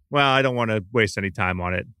 I don't want to waste any time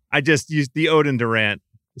on it. I just used the Oden Durant.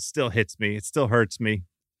 It still hits me. It still hurts me.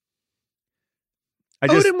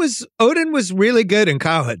 Oden was really good in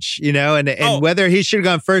college, and whether he should have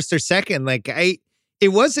gone first or second,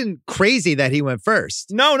 it wasn't crazy that he went first.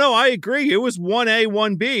 No, I agree. It was 1A,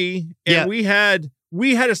 1B, and we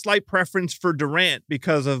had a slight preference for Durant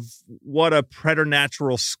because of what a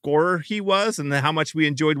preternatural scorer he was and how much we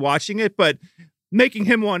enjoyed watching it. But making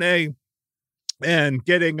him 1A and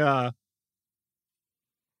getting you have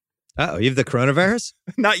the coronavirus?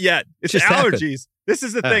 Not yet. It's just allergies. happened. This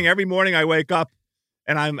is the thing. Every morning I wake up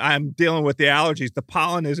and I'm dealing with the allergies. The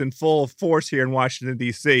pollen is in full force here in Washington,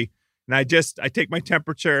 D.C. And I take my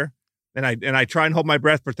temperature and I try and hold my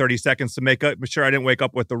breath for 30 seconds to make sure I didn't wake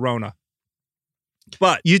up with the Rona.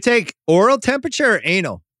 But you take oral temperature or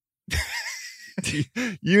anal?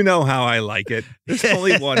 You know how I like it. There's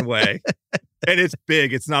only one way. And it's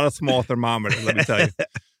big. It's not a small thermometer, let me tell you.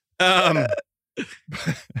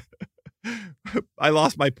 I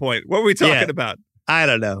lost my point. What were we talking about? I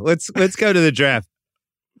don't know. Let's go to the draft.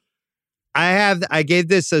 I gave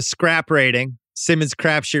this a scrap rating, Simmons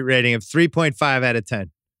crapshoot rating of 3.5 out of 10.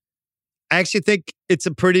 I actually think it's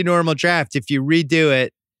a pretty normal draft. If you redo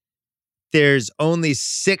it, there's only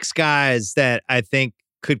 6 guys that I think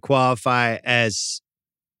could qualify as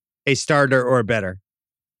a starter or better.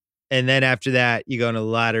 And then after that, you go into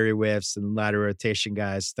lottery whiffs and lottery rotation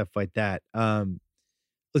guys, stuff like that.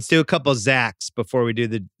 Let's do a couple of Zachs before we do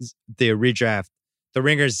the redraft. The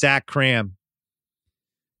Ringer's Zach Cram,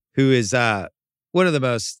 who is one of the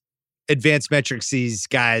most advanced metrics these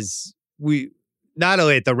guys, we not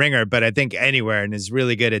only at the Ringer, but I think anywhere, and is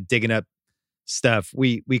really good at digging up stuff.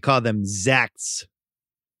 We call them Zachs.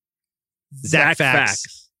 Zach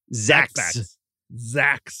facts. Zachs.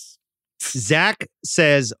 Zachs. Zach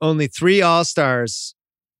says only 3 All-Stars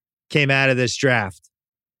came out of this draft,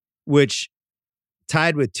 which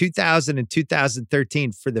tied with 2000 and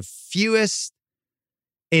 2013 for the fewest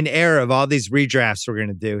in era of all these redrafts we're going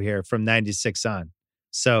to do here from 96 on.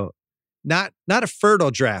 So not a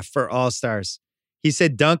fertile draft for All-Stars. He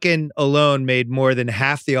said Duncan alone made more than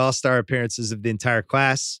half the All-Star appearances of the entire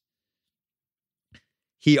class.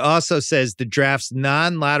 He also says the draft's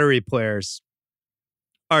non-lottery players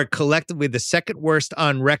are collectively the second worst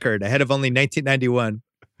on record, ahead of only 1991.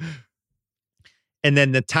 And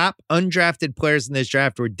then the top undrafted players in this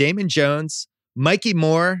draft were Damon Jones, Mikey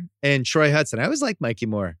Moore, and Troy Hudson. I always liked Mikey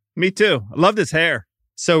Moore. Me too. I loved his hair.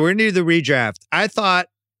 So we're new to the redraft. I thought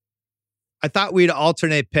we'd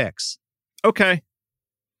alternate picks. Okay.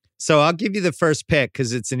 So I'll give you the first pick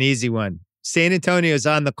because it's an easy one. San Antonio's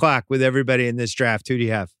on the clock with everybody in this draft. Who do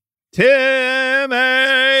you have? Tim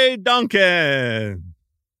A. Duncan.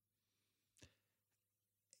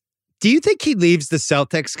 Do you think he leaves the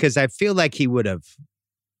Celtics? Because I feel like he would have.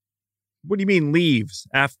 What do you mean leaves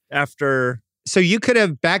after So you could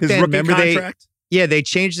have back his then. rookie Remember contract? they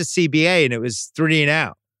changed the CBA and it was 3 and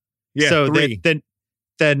out. Yeah, so 3.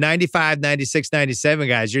 the 95, 96, 97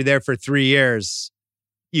 guys, you're there for 3 years.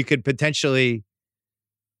 You could potentially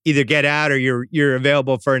either get out or you're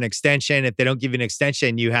available for an extension. If they don't give you an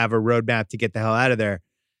extension, you have a roadmap to get the hell out of there.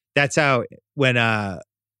 That's how when the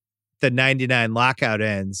 99 lockout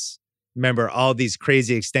ends, remember all these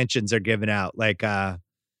crazy extensions are given out. Like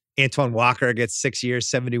Antoine Walker gets 6 years,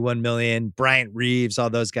 71 million, Bryant Reeves, all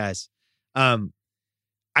those guys.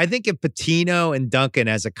 I think if Pitino and Duncan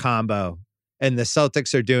as a combo and the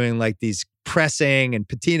Celtics are doing like these pressing and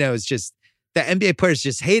Pitino is just, the NBA players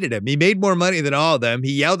just hated him. He made more money than all of them.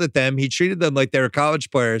 He yelled at them. He treated them like they were college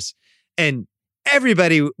players. And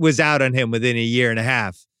everybody was out on him within a year and a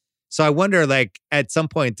half. So I wonder, like, at some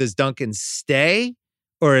point, does Duncan stay?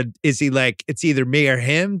 Or is he like, it's either me or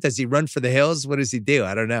him? Does he run for the hills? What does he do?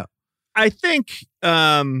 I don't know. I think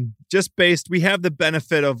just based, we have the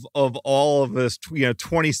benefit of all of this,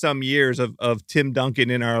 20 some years of Tim Duncan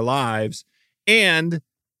in our lives. And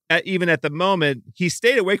even at the moment, he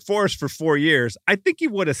stayed at Wake Forest for 4 years. I think he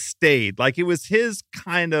would have stayed. Like, it was his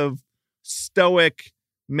kind of stoic,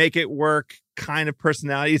 make it work kind of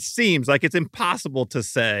personality. It seems like it's impossible to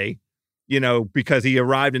say, because he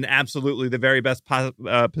arrived in absolutely the very best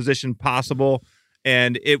position possible.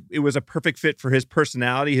 And it was a perfect fit for his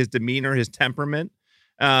personality, his demeanor, his temperament.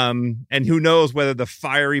 And who knows whether the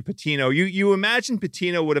fiery Pitino, you imagine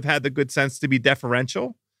Pitino would have had the good sense to be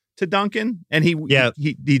deferential to Duncan. And he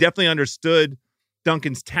definitely understood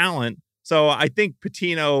Duncan's talent. So I think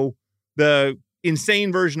Pitino, the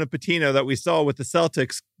insane version of Pitino that we saw with the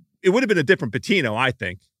Celtics, it would have been a different Pitino, I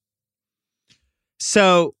think.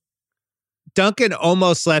 So Duncan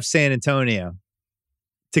almost left San Antonio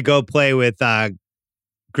to go play with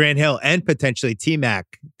Grant Hill and potentially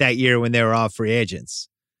T-Mac that year when they were all free agents.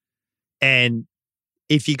 And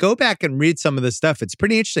if you go back and read some of the stuff, it's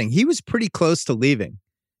pretty interesting. He was pretty close to leaving.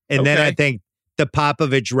 And then I think the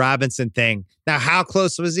Popovich Robinson thing. Now, how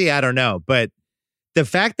close was he? I don't know. But the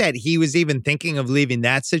fact that he was even thinking of leaving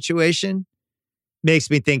that situation makes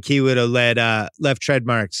me think he would have left tread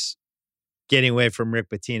marks getting away from Rick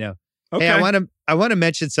Pitino. Okay. Hey, I want to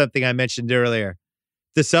mention something I mentioned earlier.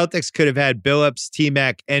 The Celtics could have had Billups,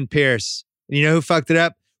 T-Mac, and Pierce. And you know who fucked it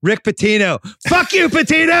up? Rick Pitino. Fuck you,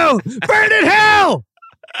 Pitino! Burn in hell!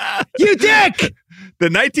 You dick! The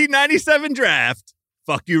 1997 draft.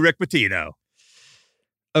 Fuck you, Rick Pitino.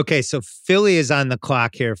 Okay, so Philly is on the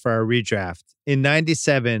clock here for our redraft. In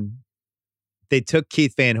 97, they took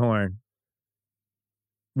Keith Van Horn,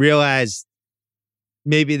 realized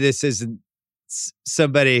maybe this isn't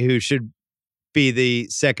somebody who should be the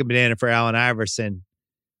second banana for Allen Iverson.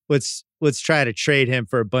 Let's try to trade him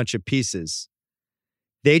for a bunch of pieces.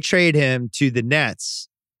 They trade him to the Nets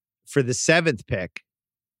for the 7th pick,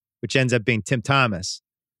 which ends up being Tim Thomas.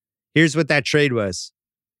 Here's what that trade was.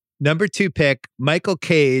 Number 2 pick, Michael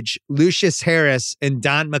Cage, Lucius Harris, and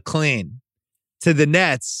Don McLean to the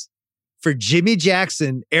Nets for Jimmy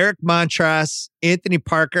Jackson, Eric Montross, Anthony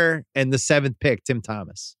Parker, and the 7th pick, Tim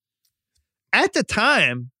Thomas. At the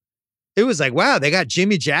time, it was like, wow, they got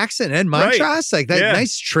Jimmy Jackson and Montross. Right. Like that,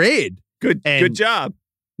 nice trade. Good job.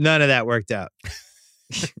 None of that worked out.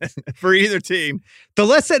 For either team. The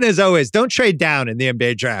lesson is always don't trade down in the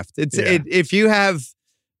NBA draft. If you have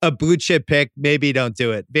a blue chip pick, maybe don't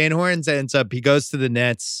do it. Van Horn ends up, he goes to the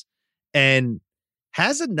Nets and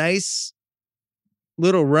has a nice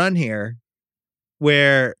little run here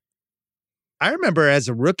where I remember as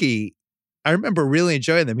a rookie, I remember really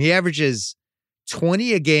enjoying them. He averages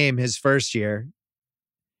 20 a game his first year.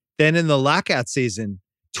 Then in the lockout season,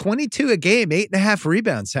 22 a game, 8.5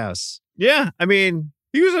 rebounds house. Yeah. I mean,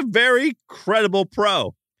 he was a very credible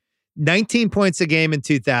pro. 19 points a game in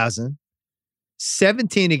 2000,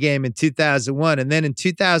 17 a game in 2001. And then in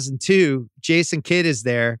 2002, Jason Kidd is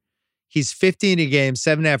there. He's 15 a game,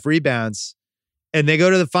 7.5 rebounds. And they go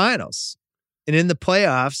to the finals. And in the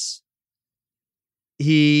playoffs,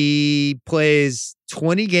 he plays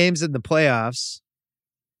 20 games in the playoffs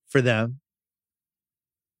for them.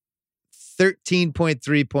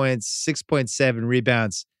 13.3 points, 6.7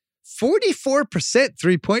 rebounds, 44%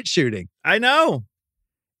 three-point shooting. I know.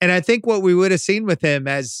 And I think what we would have seen with him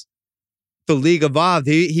as the league evolved,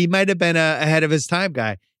 he might have been a ahead of his time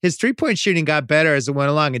guy. His three-point shooting got better as it went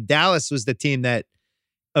along, and Dallas was the team that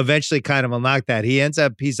eventually kind of unlocked that.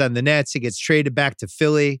 He's on the Nets. He gets traded back to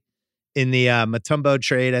Philly in the Mutombo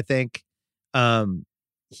trade, I think.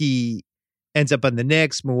 He ends up on the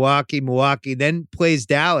Knicks, Milwaukee, then plays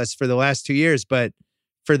Dallas for the last 2 years. But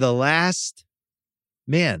for the last,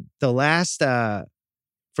 from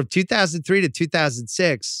 2003 to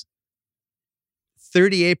 2006,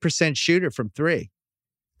 38% shooter from three.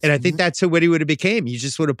 And I think that's what he would have became. You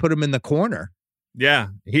just would have put him in the corner. Yeah,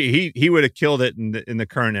 he would have killed it in the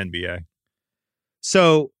current NBA.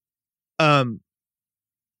 So,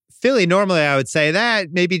 Philly, normally I would say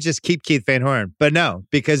that maybe just keep Keith Van Horn, but no,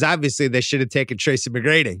 because obviously they should have taken Tracy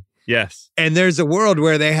McGrady. Yes. And there's a world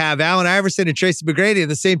where they have Allen Iverson and Tracy McGrady in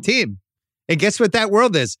the same team. And guess what that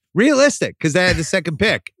world is? Realistic, because they had the second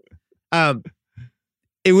pick.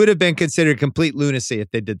 It would have been considered complete lunacy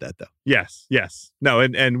if they did that, though. Yes. No,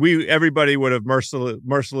 and everybody would have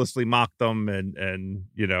mercilessly mocked them, and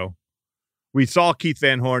you know, we saw Keith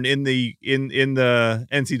Van Horn in the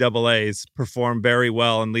NCAAs perform very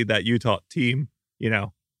well and lead that Utah team, you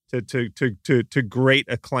know, to great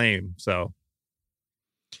acclaim. So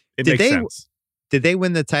it makes sense. Did they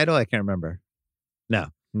win the title? I can't remember. No.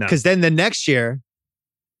 No. Because then the next year,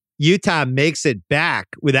 Utah makes it back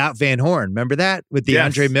without Van Horn. Remember that? With the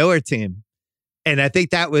Andre Miller team. And I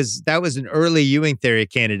think that was an early Ewing theory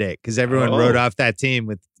candidate because everyone wrote off that team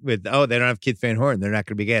with they don't have Keith Van Horn. They're not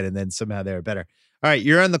going to be good. And then somehow they were better. All right,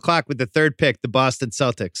 you're on the clock with the third pick, the Boston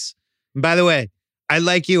Celtics. And by the way, I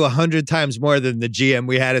like you 100 times more than the GM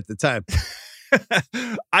we had at the time.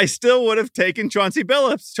 I still would have taken Chauncey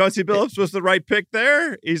Billups. Chauncey Billups was the right pick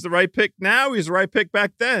there. He's the right pick now. He's the right pick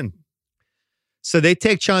back then. So they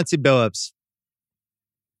take Chauncey Billups.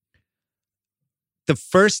 The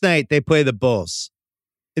first night they play the Bulls,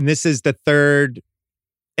 and this is the third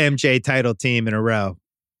MJ title team in a row.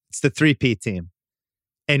 It's the 3-peat team.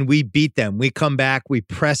 And we beat them. We come back. We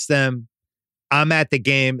press them. I'm at the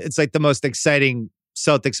game. It's like the most exciting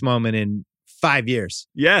Celtics moment in 5 years.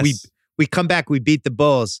 Yes. We come back. We beat the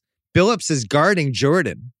Bulls. Billups is guarding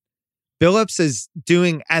Jordan. Billups is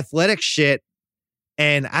doing athletic shit.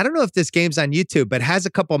 And I don't know if this game's on YouTube, but has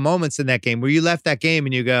a couple moments in that game where you left that game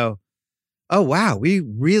and you go, oh, wow, we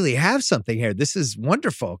really have something here. This is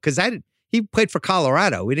wonderful. Because he played for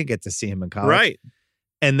Colorado. We didn't get to see him in college. Right.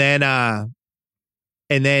 And then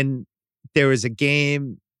there was a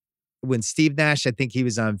game when Steve Nash, I think he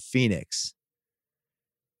was on Phoenix.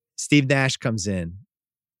 Steve Nash comes in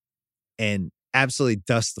and absolutely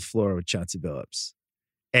dusts the floor with Chauncey Billups.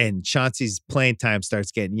 And Chauncey's playing time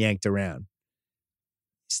starts getting yanked around.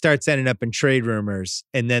 Starts ending up in trade rumors.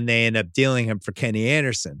 And then they end up dealing him for Kenny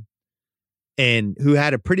Anderson. And who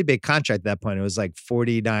had a pretty big contract at that point. It was like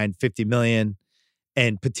 49, 50 million.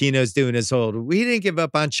 And Pitino's doing his whole, we didn't give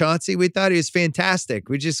up on Chauncey. We thought he was fantastic.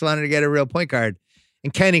 We just wanted to get a real point guard.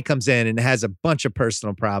 And Kenny comes in and has a bunch of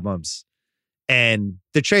personal problems. And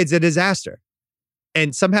the trade's a disaster.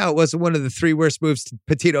 And somehow it wasn't one of the 3 worst moves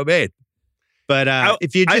Pitino made. But how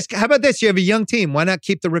about this? You have a young team. Why not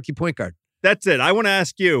keep the rookie point guard? That's it. I want to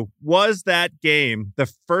ask you, was that game, the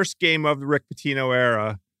first game of the Rick Pitino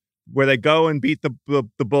era, where they go and beat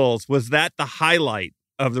the Bulls, was that the highlight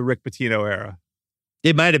of the Rick Pitino era?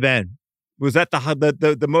 It might have been. Was that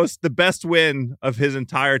the best win of his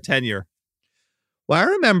entire tenure? Well, I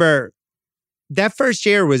remember that first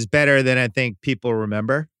year was better than I think people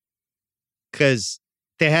remember because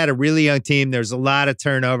they had a really young team. There's a lot of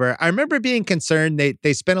turnover. I remember being concerned.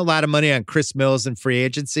 They spent a lot of money on Chris Mills in free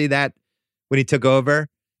agency that when he took over.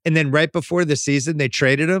 And then right before the season, they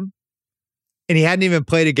traded him. And he hadn't even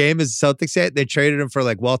played a game as a Celtics yet. They traded him for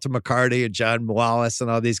like Walter McCarty and John Wallace and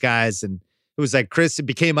all these guys. And it was like it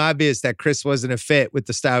became obvious that Chris wasn't a fit with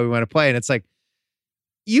the style we want to play. And it's like,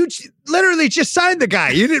 you literally just signed the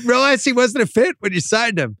guy. You didn't realize he wasn't a fit when you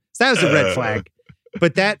signed him. So that was a red flag.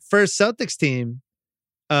 But that first Celtics team,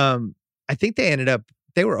 I think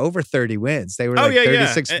they were over 30 wins. They were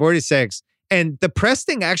 36, 46. And the press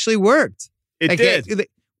thing actually worked. It did.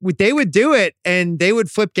 They would do it and they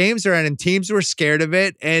would flip games around and teams were scared of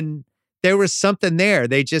it. And there was something there.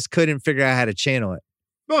 They just couldn't figure out how to channel it.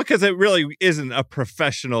 Well, because it really isn't a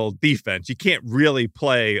professional defense. You can't really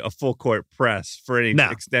play a full court press for any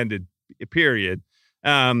extended period.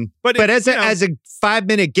 But as a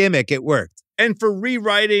 5-minute gimmick, it worked. And for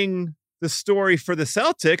rewriting the story for the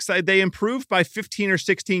Celtics. They improved by 15 or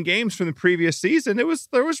 16 games from the previous season.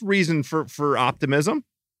 There was reason for optimism.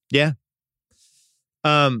 Yeah.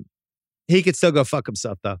 He could still go fuck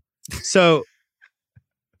himself though. So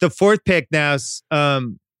the fourth pick now,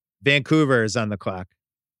 Vancouver is on the clock.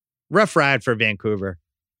 Rough ride for Vancouver.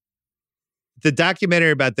 The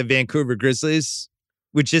documentary about the Vancouver Grizzlies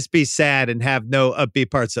would just be sad and have no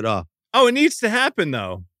upbeat parts at all. Oh, it needs to happen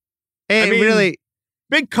though. Hey, really,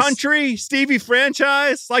 big country, Stevie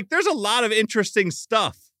franchise. Like, there's a lot of interesting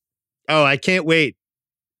stuff. Oh, I can't wait.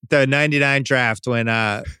 The 99 draft when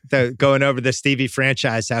going over the Stevie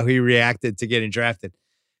franchise, how he reacted to getting drafted.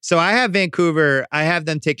 So I have Vancouver. I have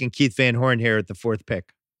them taking Keith Van Horn here at the fourth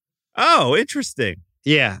pick. Oh, interesting.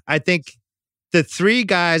 Yeah, I think the three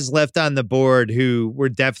guys left on the board who were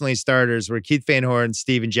definitely starters were Keith Van Horn,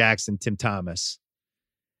 Steven Jackson, Tim Thomas.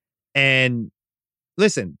 And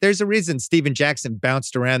listen, there's a reason Steven Jackson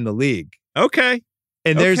bounced around the league. Okay.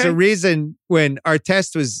 And there's a reason when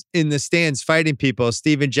Artest was in the stands fighting people,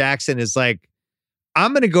 Steven Jackson is like,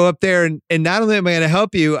 I'm going to go up there and not only am I going to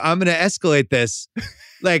help you, I'm going to escalate this.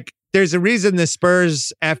 Like, there's a reason the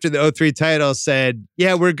Spurs, after the 2003 title, said,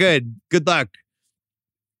 yeah, we're good. Good luck.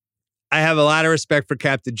 I have a lot of respect for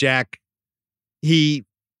Captain Jack. He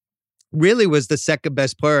really was the second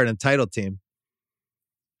best player in a title team.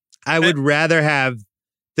 I would rather have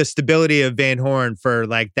the stability of Van Horn for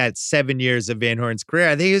like that 7 years of Van Horn's career.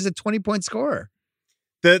 I think he was a 20-point scorer.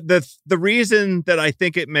 The reason that I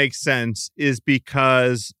think it makes sense is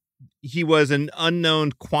because he was an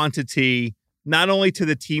unknown quantity, not only to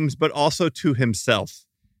the teams, but also to himself.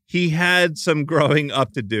 He had some growing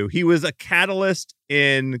up to do. He was a catalyst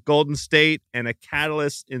in Golden State and a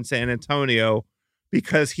catalyst in San Antonio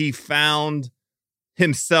because he found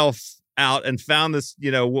himself out and found this,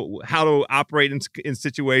 how to operate in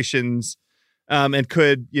situations, and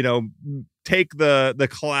could, take the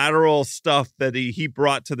collateral stuff that he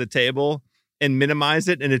brought to the table and minimize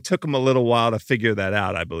it. And it took him a little while to figure that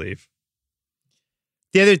out, I believe.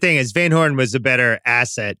 The other thing is Van Horn was a better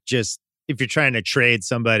asset, just if you're trying to trade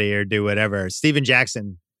somebody or do whatever. Steven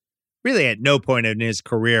Jackson really at no point in his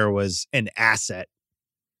career was an asset.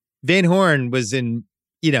 Van Horn was he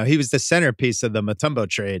was the centerpiece of the Mutombo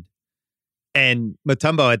trade. And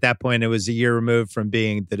Mutombo at that point, it was a year removed from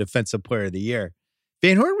being the defensive player of the year.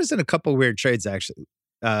 Van Horn was in a couple weird trades, actually.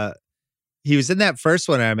 He was in that first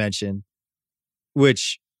one I mentioned,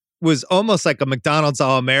 which was almost like a McDonald's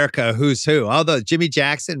All-America who's who. Although Jimmy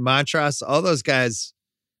Jackson, Montrose, all those guys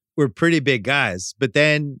were pretty big guys. But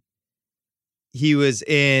then it was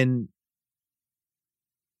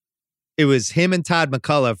him and Todd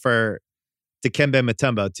McCullough for Dikembe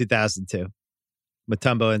Mutombo, 2002.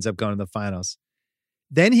 Mutombo ends up going to the finals.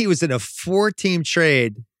 Then he was in a 4-team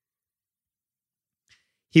trade.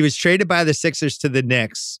 He was traded by the Sixers to the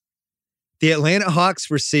Knicks. The Atlanta Hawks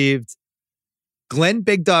received Glenn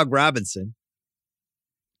Big Dog Robinson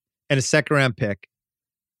and a second-round pick.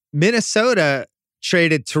 Minnesota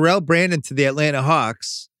traded Terrell Brandon to the Atlanta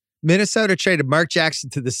Hawks. Minnesota traded Mark Jackson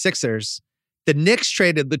to the Sixers. The Knicks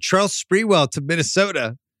traded Latrell Sprewell to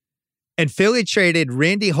Minnesota. And Philly traded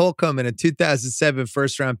Randy Holcomb in a 2007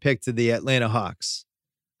 first-round pick to the Atlanta Hawks.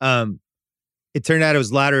 It turned out it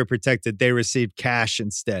was lottery protected. They received cash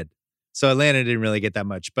instead. So Atlanta didn't really get that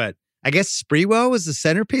much. But I guess Sprewell was the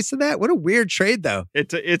centerpiece of that. What a weird trade, though.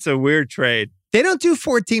 It's a weird trade. They don't do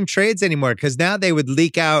 4-team trades anymore because now they would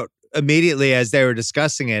leak out immediately as they were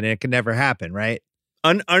discussing it, and it could never happen, right?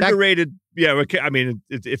 Underrated. Yeah, I mean,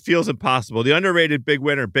 it feels impossible. The underrated big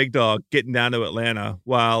winner, Big Dog, getting down to Atlanta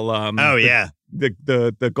while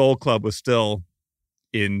the Gold Club was still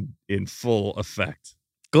in full effect.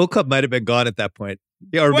 Gold Club might have been gone at that point,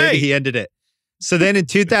 or maybe he ended it. So then in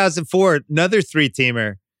 2004, another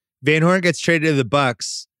 3-teamer, Van Horn gets traded to the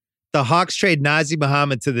Bucks. The Hawks trade Nazr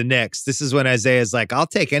Muhammad to the Knicks. This is when Isaiah's like, "I'll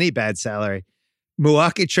take any bad salary."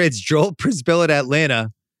 Milwaukee trades Joel Prisbill at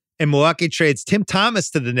Atlanta. And Milwaukee trades Tim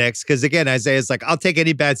Thomas to the Knicks because, again, Isaiah's like, I'll take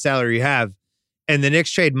any bad salary you have. And the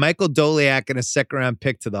Knicks trade Michael Doliak and a second-round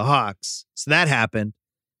pick to the Hawks. So that happened.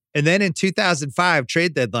 And then in 2005,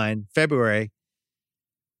 trade deadline, February,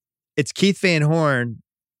 it's Keith Van Horn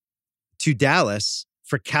to Dallas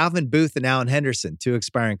for Calvin Booth and Alan Henderson, 2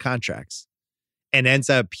 expiring contracts. And ends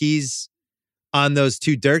up, he's on those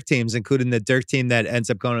 2 Dirk teams, including the Dirk team that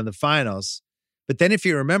ends up going to the finals. But then if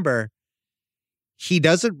you remember, he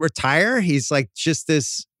doesn't retire. He's like just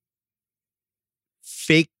this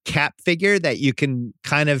fake cap figure that you can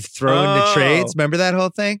kind of throw into trades. Remember that whole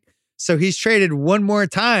thing? So he's traded one more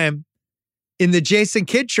time in the Jason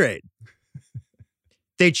Kidd trade.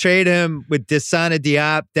 They trade him with Desana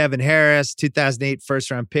Diop, Devin Harris, 2008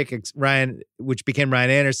 first-round pick, which became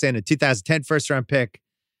Ryan Anderson, a 2010 first-round pick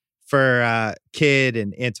for Kidd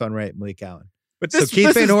and Antoine Wright and Malik Allen. But so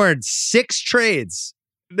Keith Van Horn, 6 trades.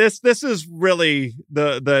 This is really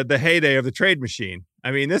the heyday of the trade machine.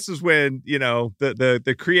 I mean, this is when,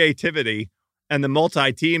 the creativity and the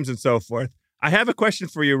multi-teams and so forth. I have a question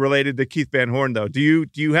for you related to Keith Van Horn, though. Do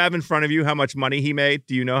you have in front of you how much money he made?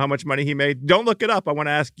 Do you know how much money he made? Don't look it up. I want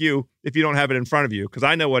to ask you if you don't have it in front of you, because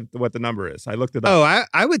I know what the number is. I looked it up. Oh,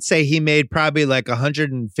 I would say he made probably like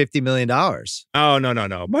 $150 million. Oh,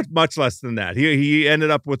 no. Much less than that. He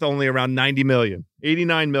ended up with only around $90 million.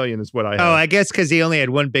 $89 million is what I have. Oh, I guess because he only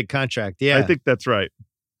had one big contract. Yeah. I think that's right.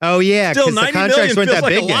 Oh, yeah. Still, the contracts weren't that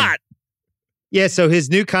big. A lot. Yeah, so his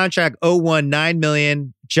new contract, 9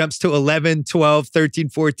 million, jumps to 11, 12, 13,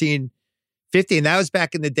 14, 15. And that was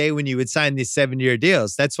back in the day when you would sign these 7-year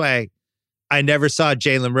deals. That's why I never saw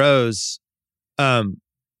Jalen Rose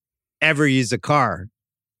ever use a car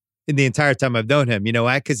in the entire time I've known him. You know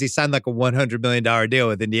why? Because he signed like a $100 million deal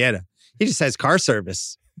with Indiana. He just has car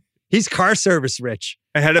service. He's car service rich.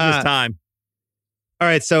 Ahead of his time. All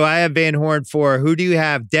right, so I have Van Horn for, who do you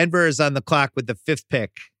have? Denver is on the clock with the 5th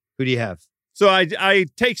pick. Who do you have? So I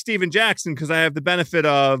take Steven Jackson because I have the benefit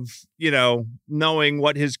of, knowing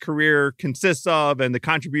what his career consists of and the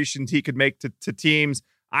contributions he could make to teams.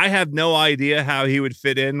 I have no idea how he would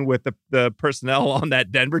fit in with the personnel on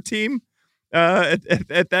that Denver team.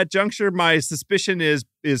 At that juncture, my suspicion is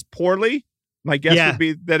poorly. My guess would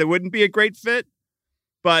be that it wouldn't be a great fit.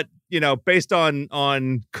 But, based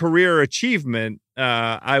on career achievement,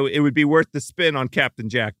 it would be worth the spin on Captain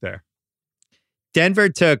Jack there. Denver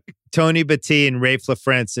took Tony Battie and Rafe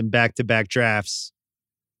LaFrentz in back-to-back drafts.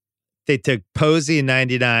 They took Posey in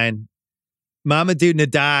 99, Mamadou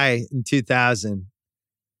Nadai in 2000,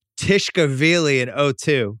 Tishkavili in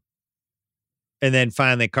 02, and then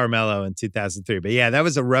finally Carmelo in 2003. But yeah, that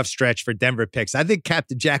was a rough stretch for Denver picks. I think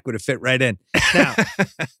Captain Jack would have fit right in. Now,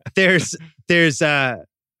 there's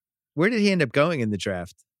where did he end up going in the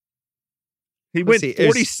draft? He went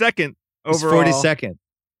 42nd overall. 42nd.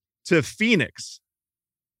 To Phoenix.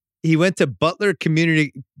 He went to Butler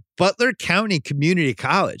County Community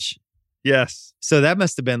College. Yes. So that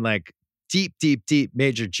must have been like deep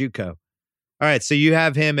major JUCO. All right, so you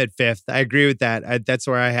have him at 5th. I agree with that. That's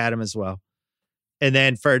where I had him as well. And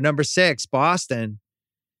then for number 6, Boston,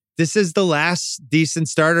 this is the last decent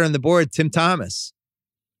starter on the board, Tim Thomas.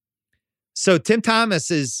 So Tim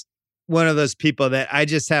Thomas is one of those people that I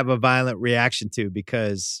just have a violent reaction to,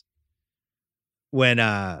 because when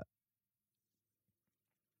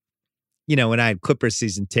when I had Clippers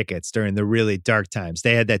season tickets during the really dark times,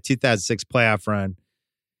 they had that 2006 playoff run.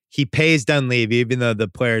 He pays Dunleavy, even though the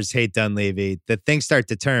players hate Dunleavy. The things start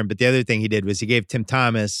to turn. But the other thing he did was he gave Tim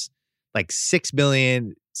Thomas like $6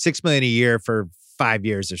 million a year for 5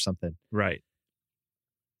 years or something. Right.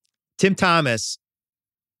 Tim Thomas.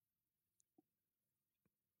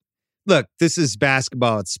 Look, this is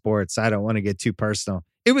basketball. It's sports. I don't want to get too personal.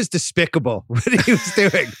 It was despicable what he was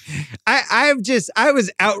doing. I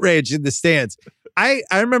was outraged in the stands. I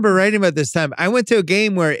remember writing about this time. I went to a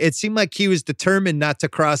game where it seemed like he was determined not to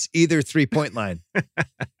cross either 3-point line.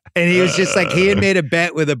 And he was just like, he had made a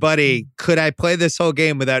bet with a buddy. Could I play this whole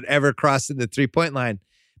game without ever crossing the 3-point line?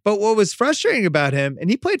 But what was frustrating about him,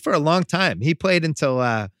 and he played for a long time. He played until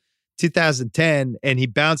 2010, and he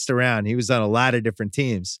bounced around. He was on a lot of different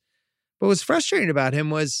teams. But what was frustrating about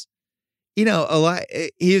him was, he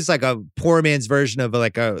was like a poor man's version of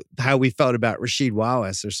how we felt about Rasheed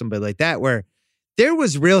Wallace or somebody like that, where there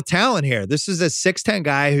was real talent here. This was a 6'10"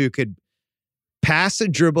 guy who could pass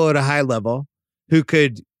and dribble at a high level, who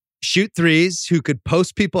could shoot threes, who could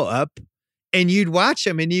post people up, and you'd watch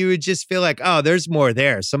him and you would just feel like, oh, there's more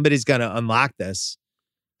there. Somebody's going to unlock this.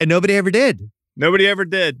 And nobody ever did. Nobody ever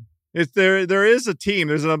did. There is a team.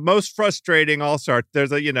 There's a most frustrating all-star.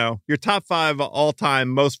 There's your top 5 all-time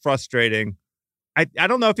most frustrating. I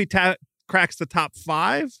don't know if he cracks the top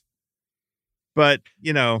 5, but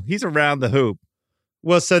he's around the hoop.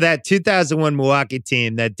 Well, so that 2001 Milwaukee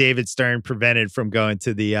team that David Stern prevented from going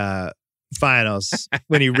to the finals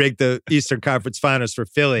when he rigged the Eastern Conference Finals for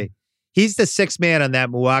Philly, he's the 6th man on that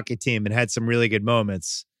Milwaukee team and had some really good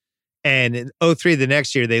moments. And in 2003, the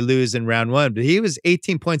next year, they lose in round 1. But he was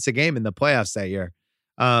 18 points a game in the playoffs that year.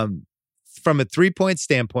 From a 3-point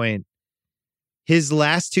standpoint, his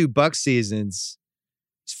last 2 Bucks seasons,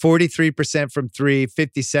 43% from 3,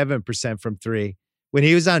 57% from 3. When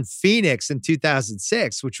he was on Phoenix in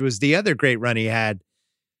 2006, which was the other great run he had,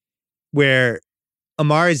 where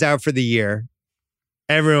Amari's out for the year,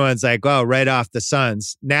 everyone's like, "Oh, right off the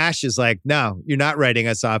Suns." Nash is like, "No, you're not writing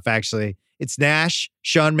us off. Actually, it's Nash,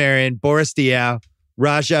 Sean Marion, Boris Diaw,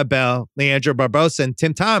 Raja Bell, Leandro Barbosa, and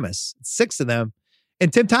Tim Thomas. It's 6 of them,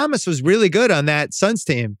 and Tim Thomas was really good on that Suns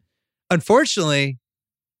team. Unfortunately,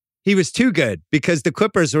 he was too good because the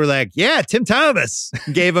Clippers were like, "Yeah, Tim Thomas,"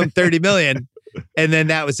 gave him $30 million. And then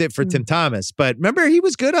that was it for Tim Thomas. But remember, he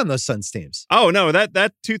was good on those Suns teams. Oh, no,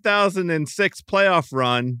 that 2006 playoff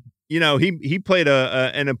run, he played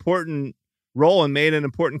an important role and made an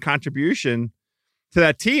important contribution to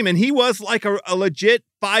that team. And he was like a legit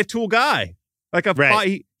 5-tool guy. Like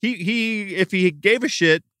he if he gave a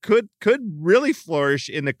shit, could really flourish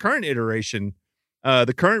in the current iteration,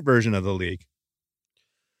 the current version of the league.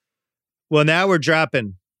 Well, now we're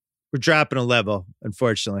dropping a level,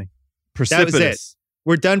 unfortunately. Precipitous. That was it.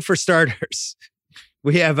 We're done for starters.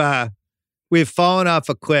 We have fallen off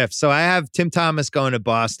a cliff. So I have Tim Thomas going to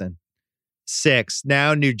Boston, 6.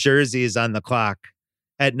 Now New Jersey is on the clock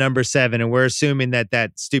at number 7, and we're assuming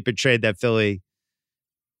that stupid trade that Philly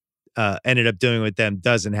ended up doing with them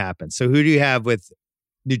doesn't happen. So who do you have with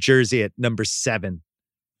New Jersey at number 7?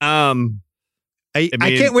 I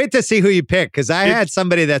can't wait to see who you pick because I had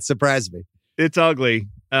somebody that surprised me. It's ugly.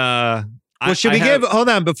 Well, hold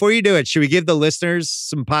on, before you do it, should we give the listeners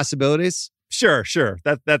some possibilities? Sure.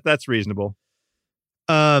 That's reasonable.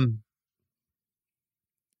 Antonio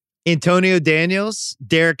Daniels,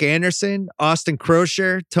 Derek Anderson, Austin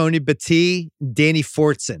Crosher, Tony Battie, Danny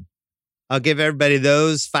Fortson. I'll give everybody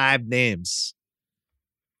those 5 names.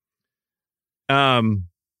 You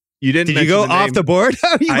didn't. Did you go off the board?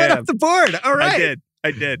 Oh, you went off the board. All right. I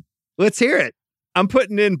did. Let's hear it. I'm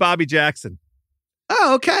putting in Bobby Jackson.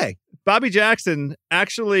 Oh, okay. Bobby Jackson,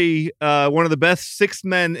 actually one of the best 6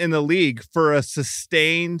 men in the league for a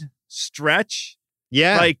sustained stretch.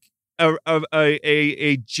 Yeah. Like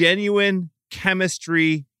a genuine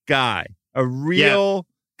chemistry guy, a real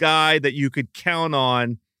guy that you could count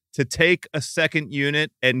on to take a second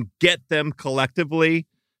unit and get them collectively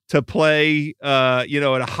to play, at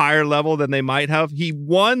a higher level than they might have. He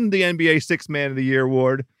won the NBA 6th Man of the Year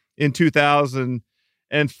award in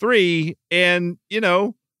 2003. And,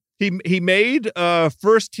 he made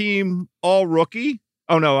first team all rookie.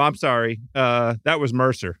 Oh no, I'm sorry. That was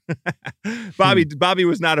Mercer. Bobby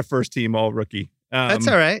was not a first team all rookie. That's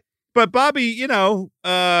all right. But Bobby,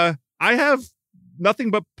 I have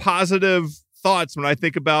nothing but positive thoughts when I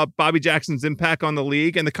think about Bobby Jackson's impact on the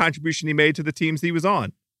league and the contribution he made to the teams he was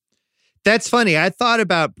on. That's funny. I thought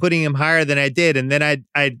about putting him higher than I did, and then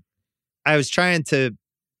I was trying to,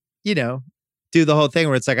 do the whole thing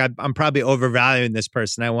where it's like I'm probably overvaluing this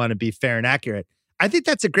person. I want to be fair and accurate. I think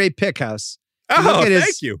that's a great pick, House.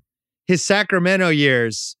 Thank you. His Sacramento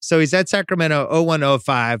years. So he's at Sacramento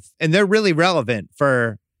 01-05, and they're really relevant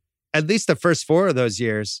for at least the first 4 of those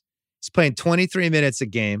years. He's playing 23 minutes a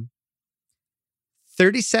game,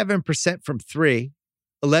 37% from 3,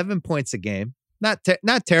 11 points a game. Not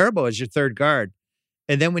terrible as your third guard.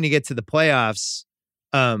 And then when you get to the playoffs,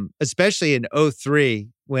 especially in 03,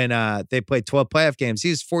 when they played 12 playoff games, he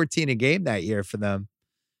was 14 a game that year for them.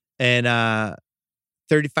 And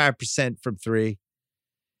 35% from 3.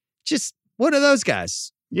 Just one of those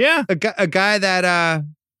guys. Yeah. A guy that,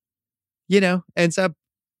 ends up,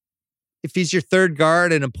 if he's your third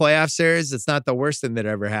guard in a playoff series, it's not the worst thing that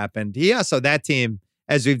ever happened. He also, that team,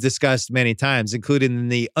 as we've discussed many times, including in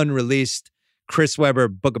the unreleased Chris Webber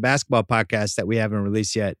Book of Basketball podcast that we haven't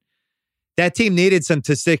released yet, that team needed some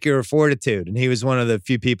testicular fortitude, and he was one of the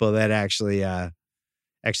few people that actually had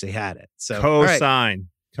it. So co-sign.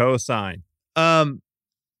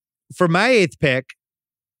 For my 8th pick,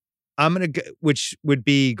 I'm gonna go, which would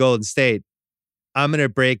be Golden State. I'm gonna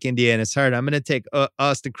break Indiana's heart. I'm gonna take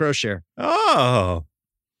Austin Crosher. Oh,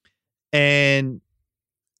 and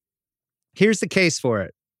here's the case for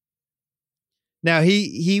it. Now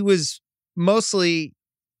he was mostly,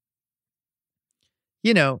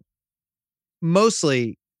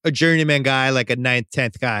 mostly a journeyman guy, like a 9th,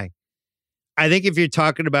 10th guy. I think if you're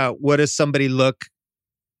talking about what does somebody look,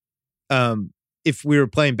 if we were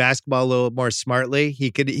playing basketball a little more smartly,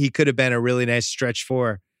 he could have been a really nice stretch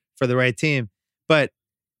for the right team. But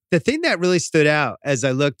the thing that really stood out as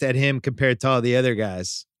I looked at him compared to all the other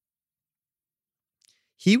guys,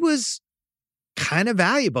 he was kind of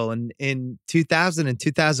valuable in 2000 and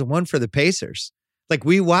 2001 for the Pacers. Like,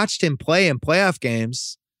 we watched him play in playoff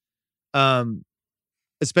games,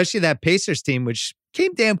 especially that Pacers team, which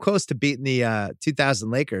came damn close to beating the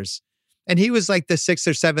 2000 Lakers. And he was like the 6th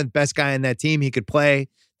or 7th best guy in that team. He could play.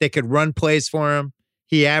 They could run plays for him.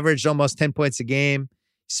 He averaged almost 10 points a game.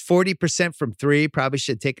 He's 40% from 3. Probably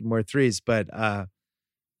should have taken more threes, but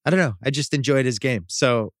I don't know. I just enjoyed his game.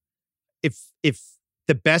 So if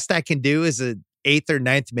the best I can do is an 8th or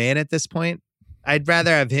 9th man at this point, I'd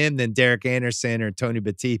rather have him than Derek Anderson or Tony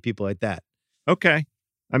Battie, people like that. Okay.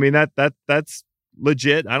 I mean, that's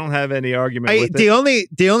legit. I don't have any argument with it.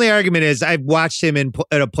 The only argument is I've watched him in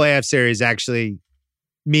a playoff series actually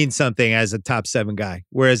mean something as a top 7 guy,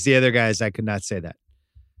 whereas the other guys, I could not say that.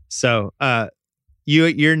 So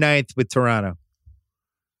you're 9th with Toronto.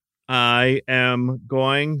 I am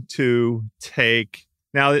going to take...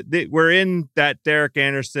 Now, we're in that Derek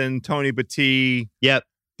Anderson, Tony Battie,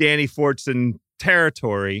 Danny Fortson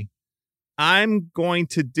territory. I'm going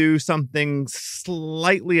to do something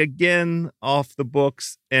slightly again off the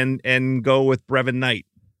books and go with Brevin Knight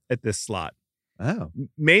at this slot. Oh.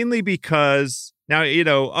 Mainly because now,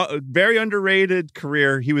 a very underrated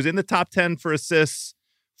career. He was in the top 10 for assists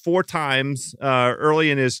 4 times early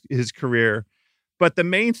in his career. But the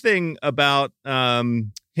main thing about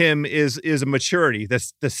him is a maturity.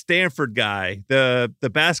 The Stanford guy, the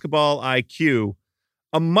basketball IQ,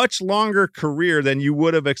 a much longer career than you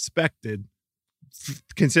would have expected,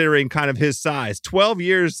 considering kind of his size. 12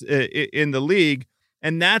 years in the league,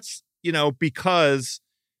 and that's because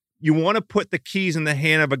you want to put the keys in the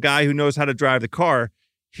hand of a guy who knows how to drive the car.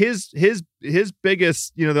 His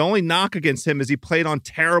biggest, the only knock against him is he played on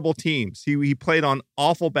terrible teams. He played on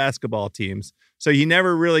awful basketball teams. So you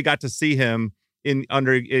never really got to see him in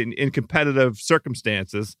competitive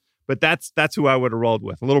circumstances. But that's who I would have rolled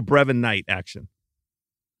with. A little Brevin Knight action.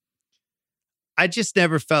 I just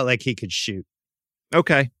never felt like he could shoot.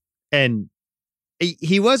 Okay. And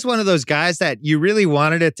he was one of those guys that you really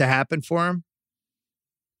wanted it to happen for him.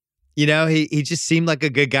 He just seemed like a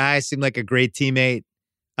good guy, seemed like a great teammate,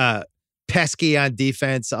 pesky on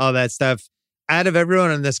defense, all that stuff. Out of everyone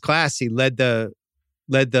in this class, he led the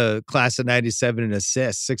class of 97 in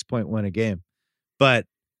assists, 6.1 a game. But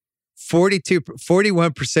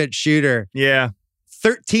 41% shooter. Yeah.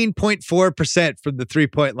 13.4% from the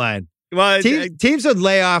 3-point line. Well, teams would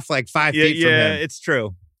lay off like 5 feet from him. Yeah, it's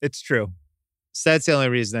true. So that's the only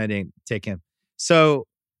reason I didn't take him. So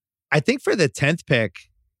I think for the 10th pick,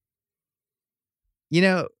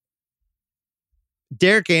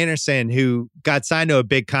 Derek Anderson, who got signed to a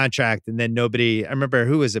big contract and then I remember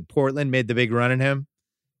who was it? Portland made the big run on him.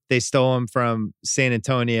 They stole him from San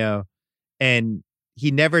Antonio and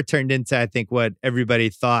he never turned into, I think, what everybody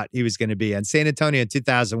thought he was going to be. On San Antonio in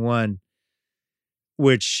 2001,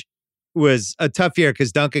 which was a tough year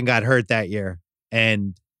because Duncan got hurt that year.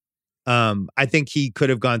 And I think he could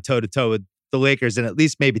have gone toe-to-toe with the Lakers and at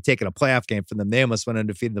least maybe taken a playoff game from them. They almost went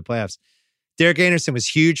undefeated in the playoffs. Derek Anderson was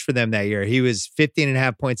huge for them that year. He was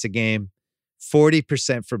 15.5 points a game,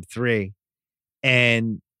 40% from 3.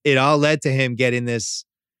 And it all led to him getting this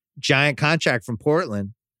giant contract from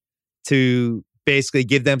Portland to basically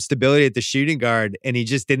give them stability at the shooting guard. And he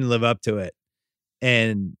just didn't live up to it.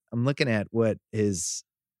 And I'm looking at what his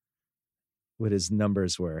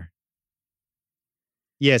numbers were.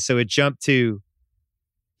 Yeah, so it jumped to,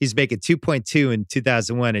 he's making 2.2 in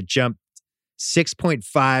 2001. It jumped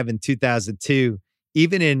 6.5 in 2002.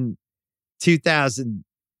 Even in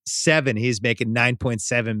 2007, he's making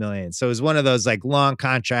 9.7 million. So it was one of those like long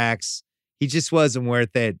contracts. He just wasn't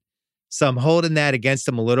worth it. So I'm holding that against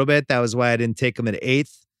him a little bit. That was why I didn't take him at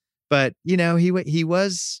 8th. But he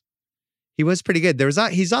was pretty good.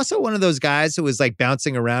 He's also one of those guys who was like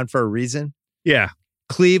bouncing around for a reason. Yeah.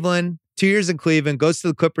 Cleveland, 2 years in Cleveland, goes to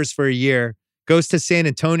the Clippers for a year, goes to San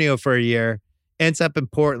Antonio for a year, ends up in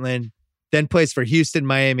Portland, then plays for Houston,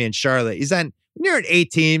 Miami, and Charlotte. When you're at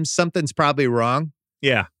 8 teams, something's probably wrong.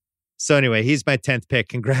 Yeah. So anyway, he's my 10th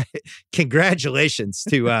pick. Congratulations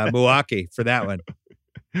to Milwaukee for that one.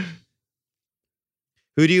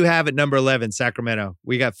 Who do you have at number 11, Sacramento?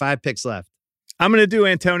 We got 5 picks left. I'm going to do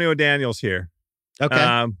Antonio Daniels here.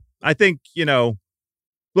 Okay. I think,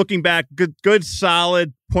 looking back, good,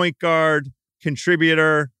 solid point guard,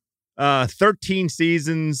 contributor, 13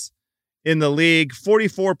 seasons in the league,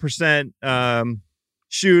 44%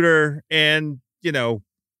 shooter, and, a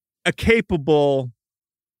capable,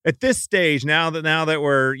 at this stage, now that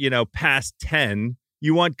we're, past 10,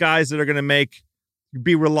 you want guys that are going to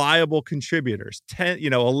be reliable contributors.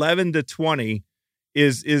 11 to 20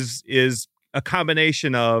 is a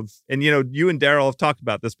combination of, and you and Daryl have talked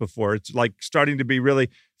about this before. It's like starting to be really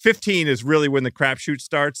 15 is really when the crapshoot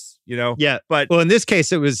starts, Yeah. But in this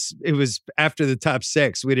case, it was after the top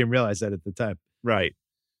 6. We didn't realize that at the time. Right.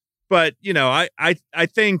 But, I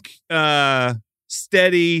think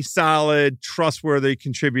steady, solid, trustworthy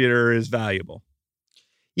contributor is valuable.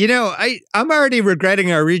 I'm already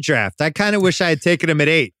regretting our redraft. I kind of wish I had taken him at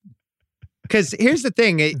 8. Because here's the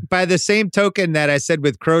thing. By the same token that I said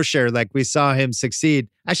with Crozier, like we saw him succeed,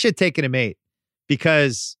 I should have taken him 8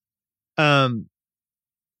 because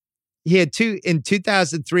he had in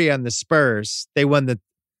 2003 on the Spurs. They won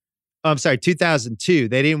 2002.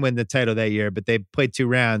 They didn't win the title that year, but they played 2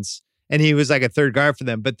 rounds and he was like a third guard for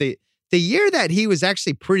them. But the year that he was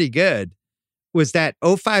actually pretty good was that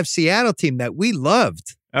 05 Seattle team that we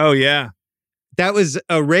loved. Oh, yeah. That was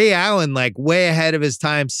a Ray Allen, like way ahead of his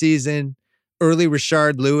time season, early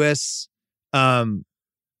Rashard Lewis.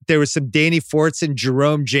 There was some Danny Fortson,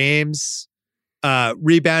 Jerome James,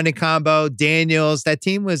 rebounding combo, Daniels. That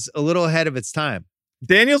team was a little ahead of its time.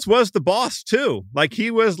 Daniels was the boss too. Like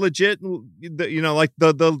he was legit, like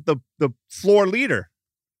the floor leader.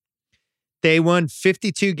 They won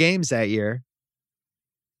 52 games that year.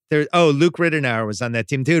 Luke Rittenauer was on that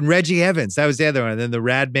team too. And Reggie Evans, that was the other one. And then the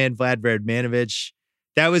Radman, Vlad Radmanovich.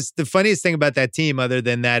 That was the funniest thing about that team, other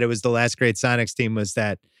than that it was the last great Sonics team, was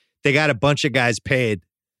that they got a bunch of guys paid.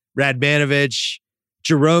 Radmanovich,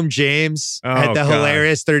 Jerome James had the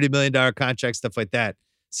hilarious $30 million contract, stuff like that.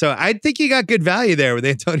 So I think you got good value there with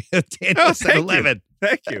Antonio Daniels at 11.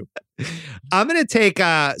 Thank you. I'm going to take,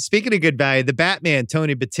 speaking of good value, the Batman,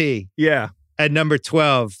 Tony Battie. Yeah. At number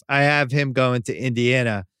 12, I have him going to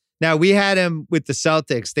Indiana. Now, we had him with the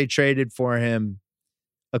Celtics. They traded for him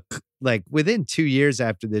within 2 years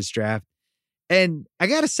after this draft. And I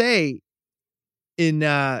got to say, in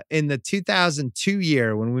the 2002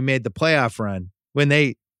 year, when we made the playoff run, when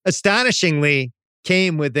they astonishingly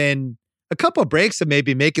came within a couple of breaks of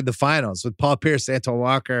maybe making the finals with Paul Pierce, Antoine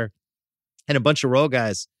Walker, and a bunch of role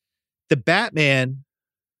guys, the Batman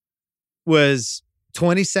was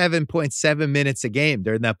 27.7 minutes a game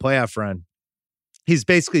during that playoff run. He's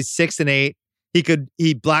basically 6 and 8.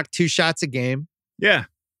 He blocked 2 shots a game. Yeah.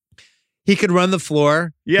 He could run the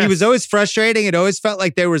floor. Yes. He was always frustrating. It always felt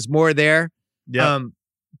like there was more there. Yeah.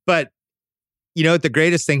 But you know what the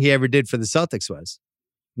greatest thing he ever did for the Celtics was?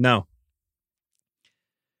 No.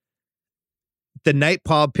 The night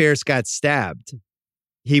Paul Pierce got stabbed,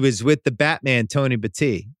 he was with the Batman, Tony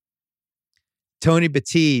Battie. Tony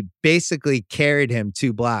Battie basically carried him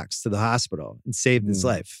 2 blocks to the hospital and saved his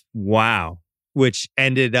life. Wow. Which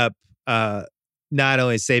ended up not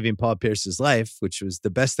only saving Paul Pierce's life, which was the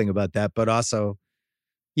best thing about that, but also,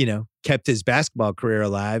 kept his basketball career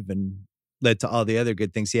alive and led to all the other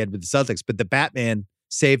good things he had with the Celtics. But the Batman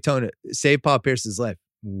saved Paul Pierce's life.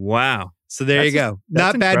 Wow. So there you go.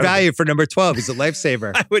 Not bad value for number 12. He's a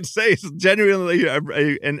lifesaver. I would say it's genuinely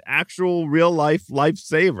an actual real life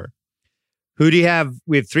lifesaver. Who do you have?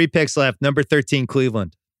 We have 3 picks left. Number 13,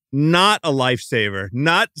 Cleveland. Not a lifesaver.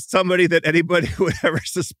 Not somebody that anybody would ever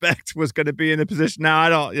suspect was going to be in a position. Now, I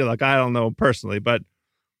don't know him personally, but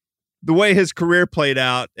the way his career played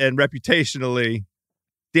out and reputationally,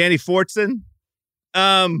 Danny Fortson,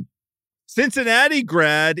 Cincinnati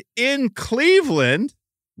grad in Cleveland,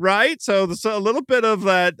 right? So a little bit of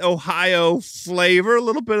that Ohio flavor, a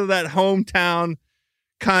little bit of that hometown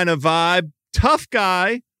kind of vibe. Tough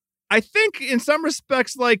guy. I think in some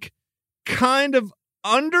respects, like kind of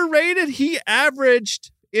underrated. He averaged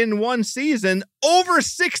in one season over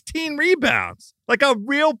 16 rebounds, like a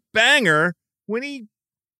real banger when he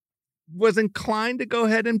was inclined to go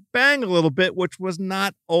ahead and bang a little bit, which was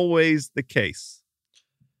not always the case.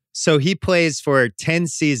 So he plays for 10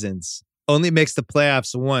 seasons, only makes the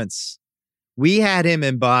playoffs once. We had him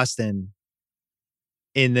in Boston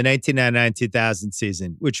in the 1999-2000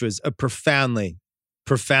 season, which was a profoundly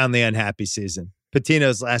unhappy season.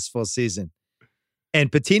 Pitino's last full season. And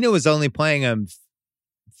Pitino was only playing him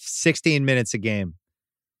 16 minutes a game.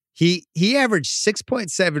 He averaged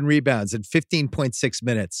 6.7 rebounds in 15.6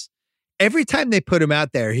 minutes. Every time they put him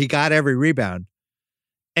out there, he got every rebound.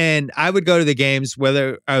 And I would go to the games,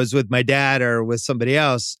 whether I was with my dad or with somebody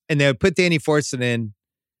else, and they would put Danny Fortson in,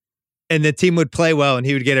 and the team would play well, and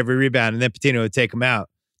he would get every rebound, and then Pitino would take him out.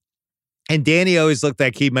 And Danny always looked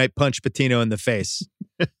like he might punch Pitino in the face,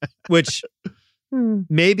 which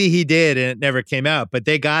maybe he did, and it never came out. But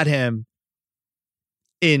they got him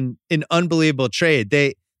in an unbelievable trade.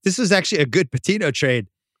 This was actually a good Pitino trade.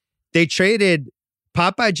 They traded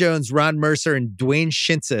Popeye Jones, Ron Mercer, and Dwayne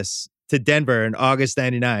Shinsis to Denver in August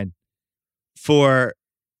 99 for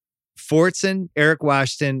Fortson, Eric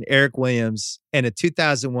Washington, Eric Williams, and a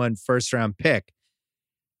 2001 first-round pick.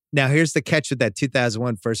 Now, here's the catch with that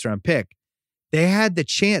 2001 first-round pick. They had the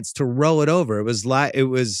chance to roll it over. It was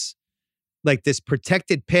like this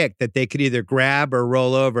protected pick that they could either grab or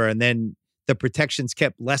roll over, and then the protections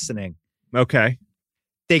kept lessening. Okay.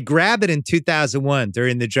 They grab it in 2001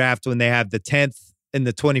 during the draft when they have the 10th and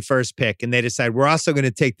the 21st pick, and they decide we're also going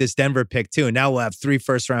to take this Denver pick too, and now we'll have 3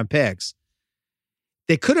 first-round picks.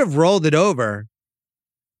 they could have rolled it over.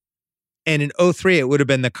 And in 03, it would have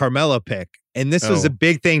been the Carmelo pick. And this was a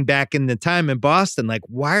big thing back in the time in Boston. Like,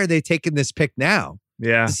 why are they taking this pick now?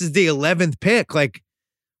 Yeah. This is the 11th pick. Like,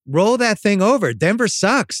 roll that thing over. Denver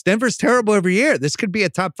sucks. Denver's terrible every year. This could be a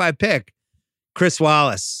top 5 pick. Chris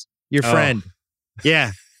Wallace, your friend.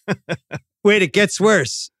 Yeah. Wait, it gets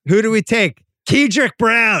worse. Who do we take? Kedrick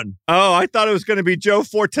Brown. Oh, I thought it was going to be Joe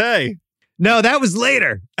Forte. No, that was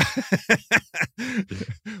later.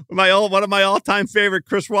 One of my all-time favorite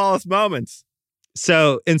Chris Wallace moments.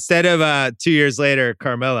 So instead of 2 years later,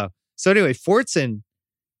 Carmelo. So anyway, Fortson,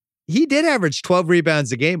 he did average 12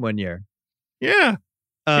 rebounds a game one year. Yeah.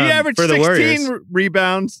 He averaged for the 16 Warriors.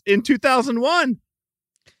 rebounds in 2001.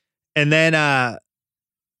 And then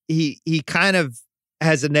he kind of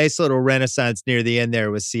has a nice little renaissance near the end there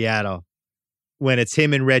with Seattle when it's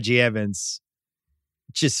him and Reggie Evans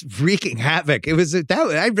just wreaking havoc. It was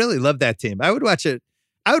I really love that team. I would watch it.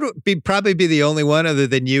 I would probably be the only one other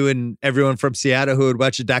than you and everyone from Seattle who would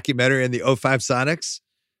watch a documentary on the 05 Sonics.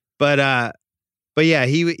 But yeah,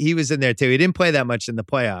 he was in there too. He didn't play that much in the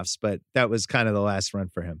playoffs, but that was kind of the last run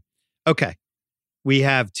for him. Okay. We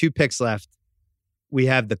have 2 picks left. We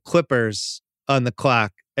have the Clippers on the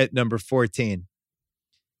clock at number 14.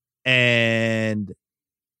 And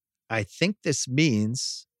I think this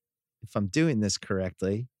means, if I'm doing this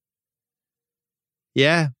correctly,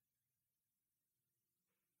 yeah,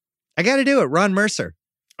 I got to do it. Ron Mercer.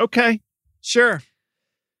 Okay, sure.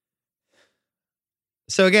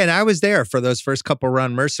 So again, I was there for those first couple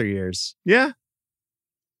Ron Mercer years. Yeah.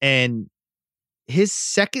 And his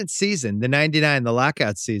second season, the 99, the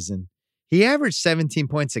lockout season, he averaged 17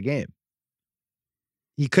 points a game.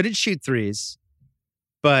 He couldn't shoot threes,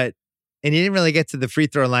 and he didn't really get to the free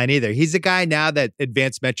throw line either. He's a guy now that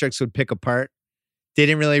advanced metrics would pick apart.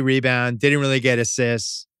 Didn't really rebound, didn't really get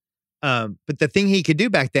assists. But the thing he could do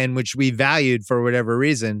back then, which we valued for whatever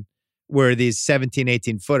reason, were these 17,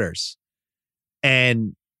 18 footers.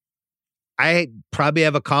 And I probably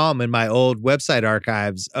have a column in my old website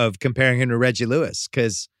archives of comparing him to Reggie Lewis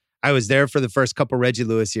because I was there for the first couple Reggie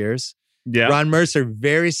Lewis years. Yeah. Ron Mercer,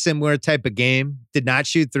 very similar type of game, did not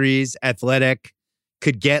shoot threes, athletic,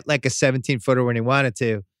 could get like a 17-footer when he wanted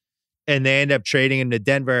to. And they end up trading him to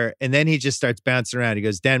Denver. And then he just starts bouncing around. He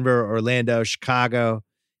goes Denver, Orlando, Chicago,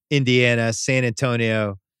 Indiana, San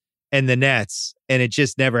Antonio, and the Nets. And it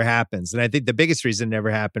just never happens. And I think the biggest reason it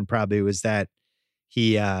never happened probably was that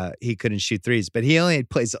he couldn't shoot threes. But he only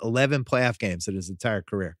plays 11 playoff games in his entire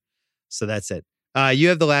career. So that's it. You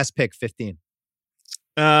have the last pick, 15.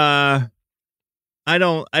 I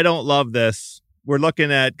don't love this. We're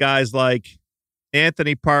looking at guys like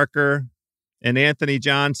Anthony Parker and Anthony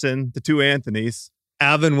Johnson, the 2 Anthonys.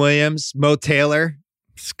 Alvin Williams, Mo Taylor.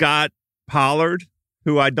 Scott Pollard,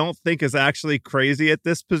 who I don't think is actually crazy at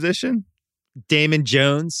this position. Damon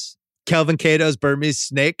Jones. Kelvin Cato's Burmese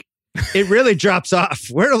Snake. It really drops off.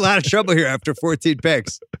 We're in a lot of trouble here after 14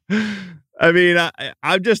 picks. I mean,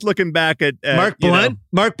 I'm just looking back at Mark Blunt.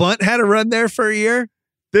 Mark Blunt had a run there for a year.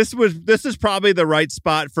 This is probably the right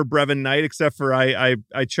spot for Brevin Knight, except for I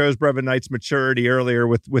chose Brevin Knight's maturity earlier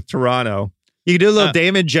with Toronto. You can do a little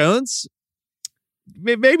Damon Jones.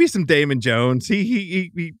 Maybe some Damon Jones.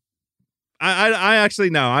 I actually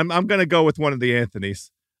no. I'm going to go with one of the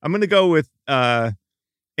Anthonys. I'm going to go with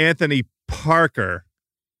Anthony Parker,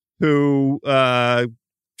 who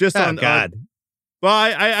just on God. Well,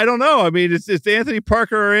 I don't know. I mean, it's Anthony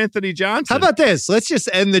Parker or Anthony Johnson. How about this? Let's just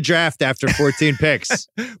end the draft after 14 picks.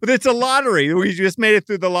 But it's a lottery. We just made it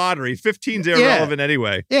through the lottery. 15's irrelevant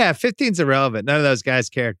anyway. Yeah, 15's irrelevant. None of those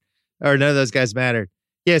guys cared, or none of those guys mattered.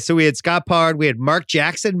 Yeah, so we had Scott Pollard. We had Mark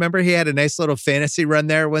Jackson. Remember, he had a nice little fantasy run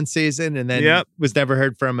there one season, and then was never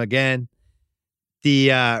heard from again.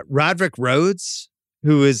 The Roderick Rhodes,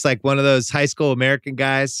 who is like one of those high school American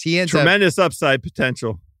guys. He ends tremendous upside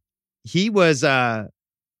potential. He was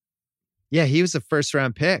he was a first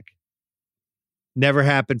round pick. Never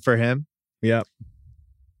happened for him. Yep.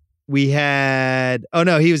 We had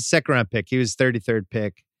he was second round pick. He was 33rd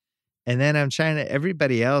pick. And then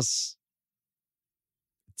everybody else.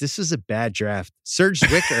 This was a bad draft. Serge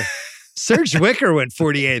Zwicker. Serge Zwicker went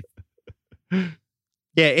 48th.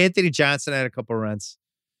 Yeah, Anthony Johnson had a couple runs.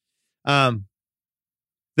 The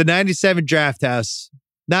 97 draft house,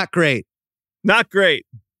 not great. Not great.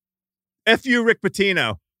 F you, Rick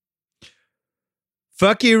Pitino.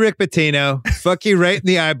 Fuck you, Rick Pitino. Fuck you right in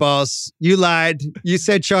the eyeballs. You lied. You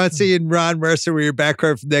said Chauncey and Ron Mercer were your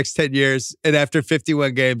backcourt for the next 10 years. And after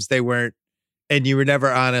 51 games, they weren't. And you were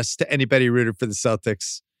never honest to anybody rooted for the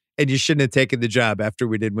Celtics. And you shouldn't have taken the job after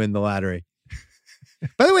we did win the lottery.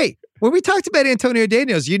 By the way, When we talked about Antonio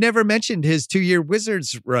Daniels, you never mentioned his 2-year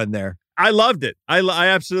Wizards run there. I loved it. I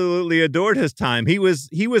absolutely adored his time. He was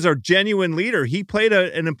a genuine leader. He played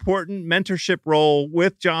an important mentorship role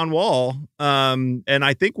with John Wall, and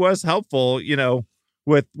I think was helpful.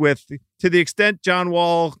 With to the extent John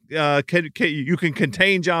Wall you can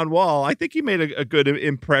contain John Wall. I think he made a good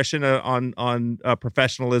impression on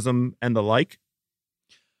professionalism and the like.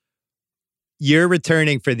 You're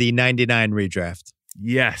returning for the 99 redraft.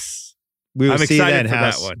 Yes, we will I'm see excited then, for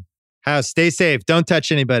House. that one. House, stay safe. Don't touch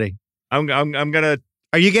anybody. I'm gonna.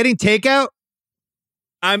 Are you getting takeout?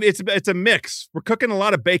 It's a mix. We're cooking a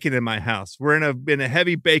lot of bacon in my house. We're in a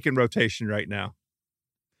heavy bacon rotation right now.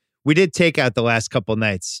 We did takeout the last couple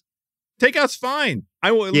nights. Takeout's fine.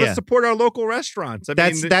 Let's support our local restaurants.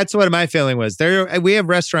 That's what my feeling was. We have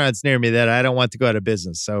restaurants near me that I don't want to go out of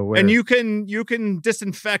business. So you can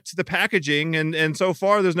disinfect the packaging, and so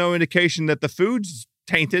far there's no indication that the food's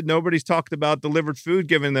tainted. Nobody's talked about delivered food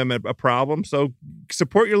giving them a problem. So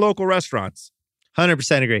support your local restaurants.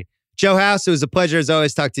 100% agree. Joe House, it was a pleasure as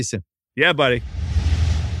always. Talk to you soon. Yeah, buddy.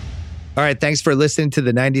 All right. Thanks for listening to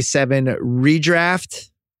the 97 redraft.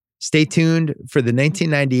 Stay tuned for the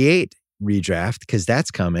 1998 redraft because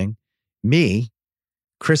that's coming. Me,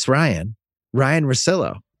 Chris Ryan, Ryan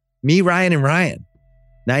Russillo. Me, Ryan, and Ryan.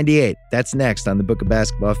 98. That's next on the Book of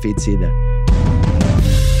Basketball feed. See you then.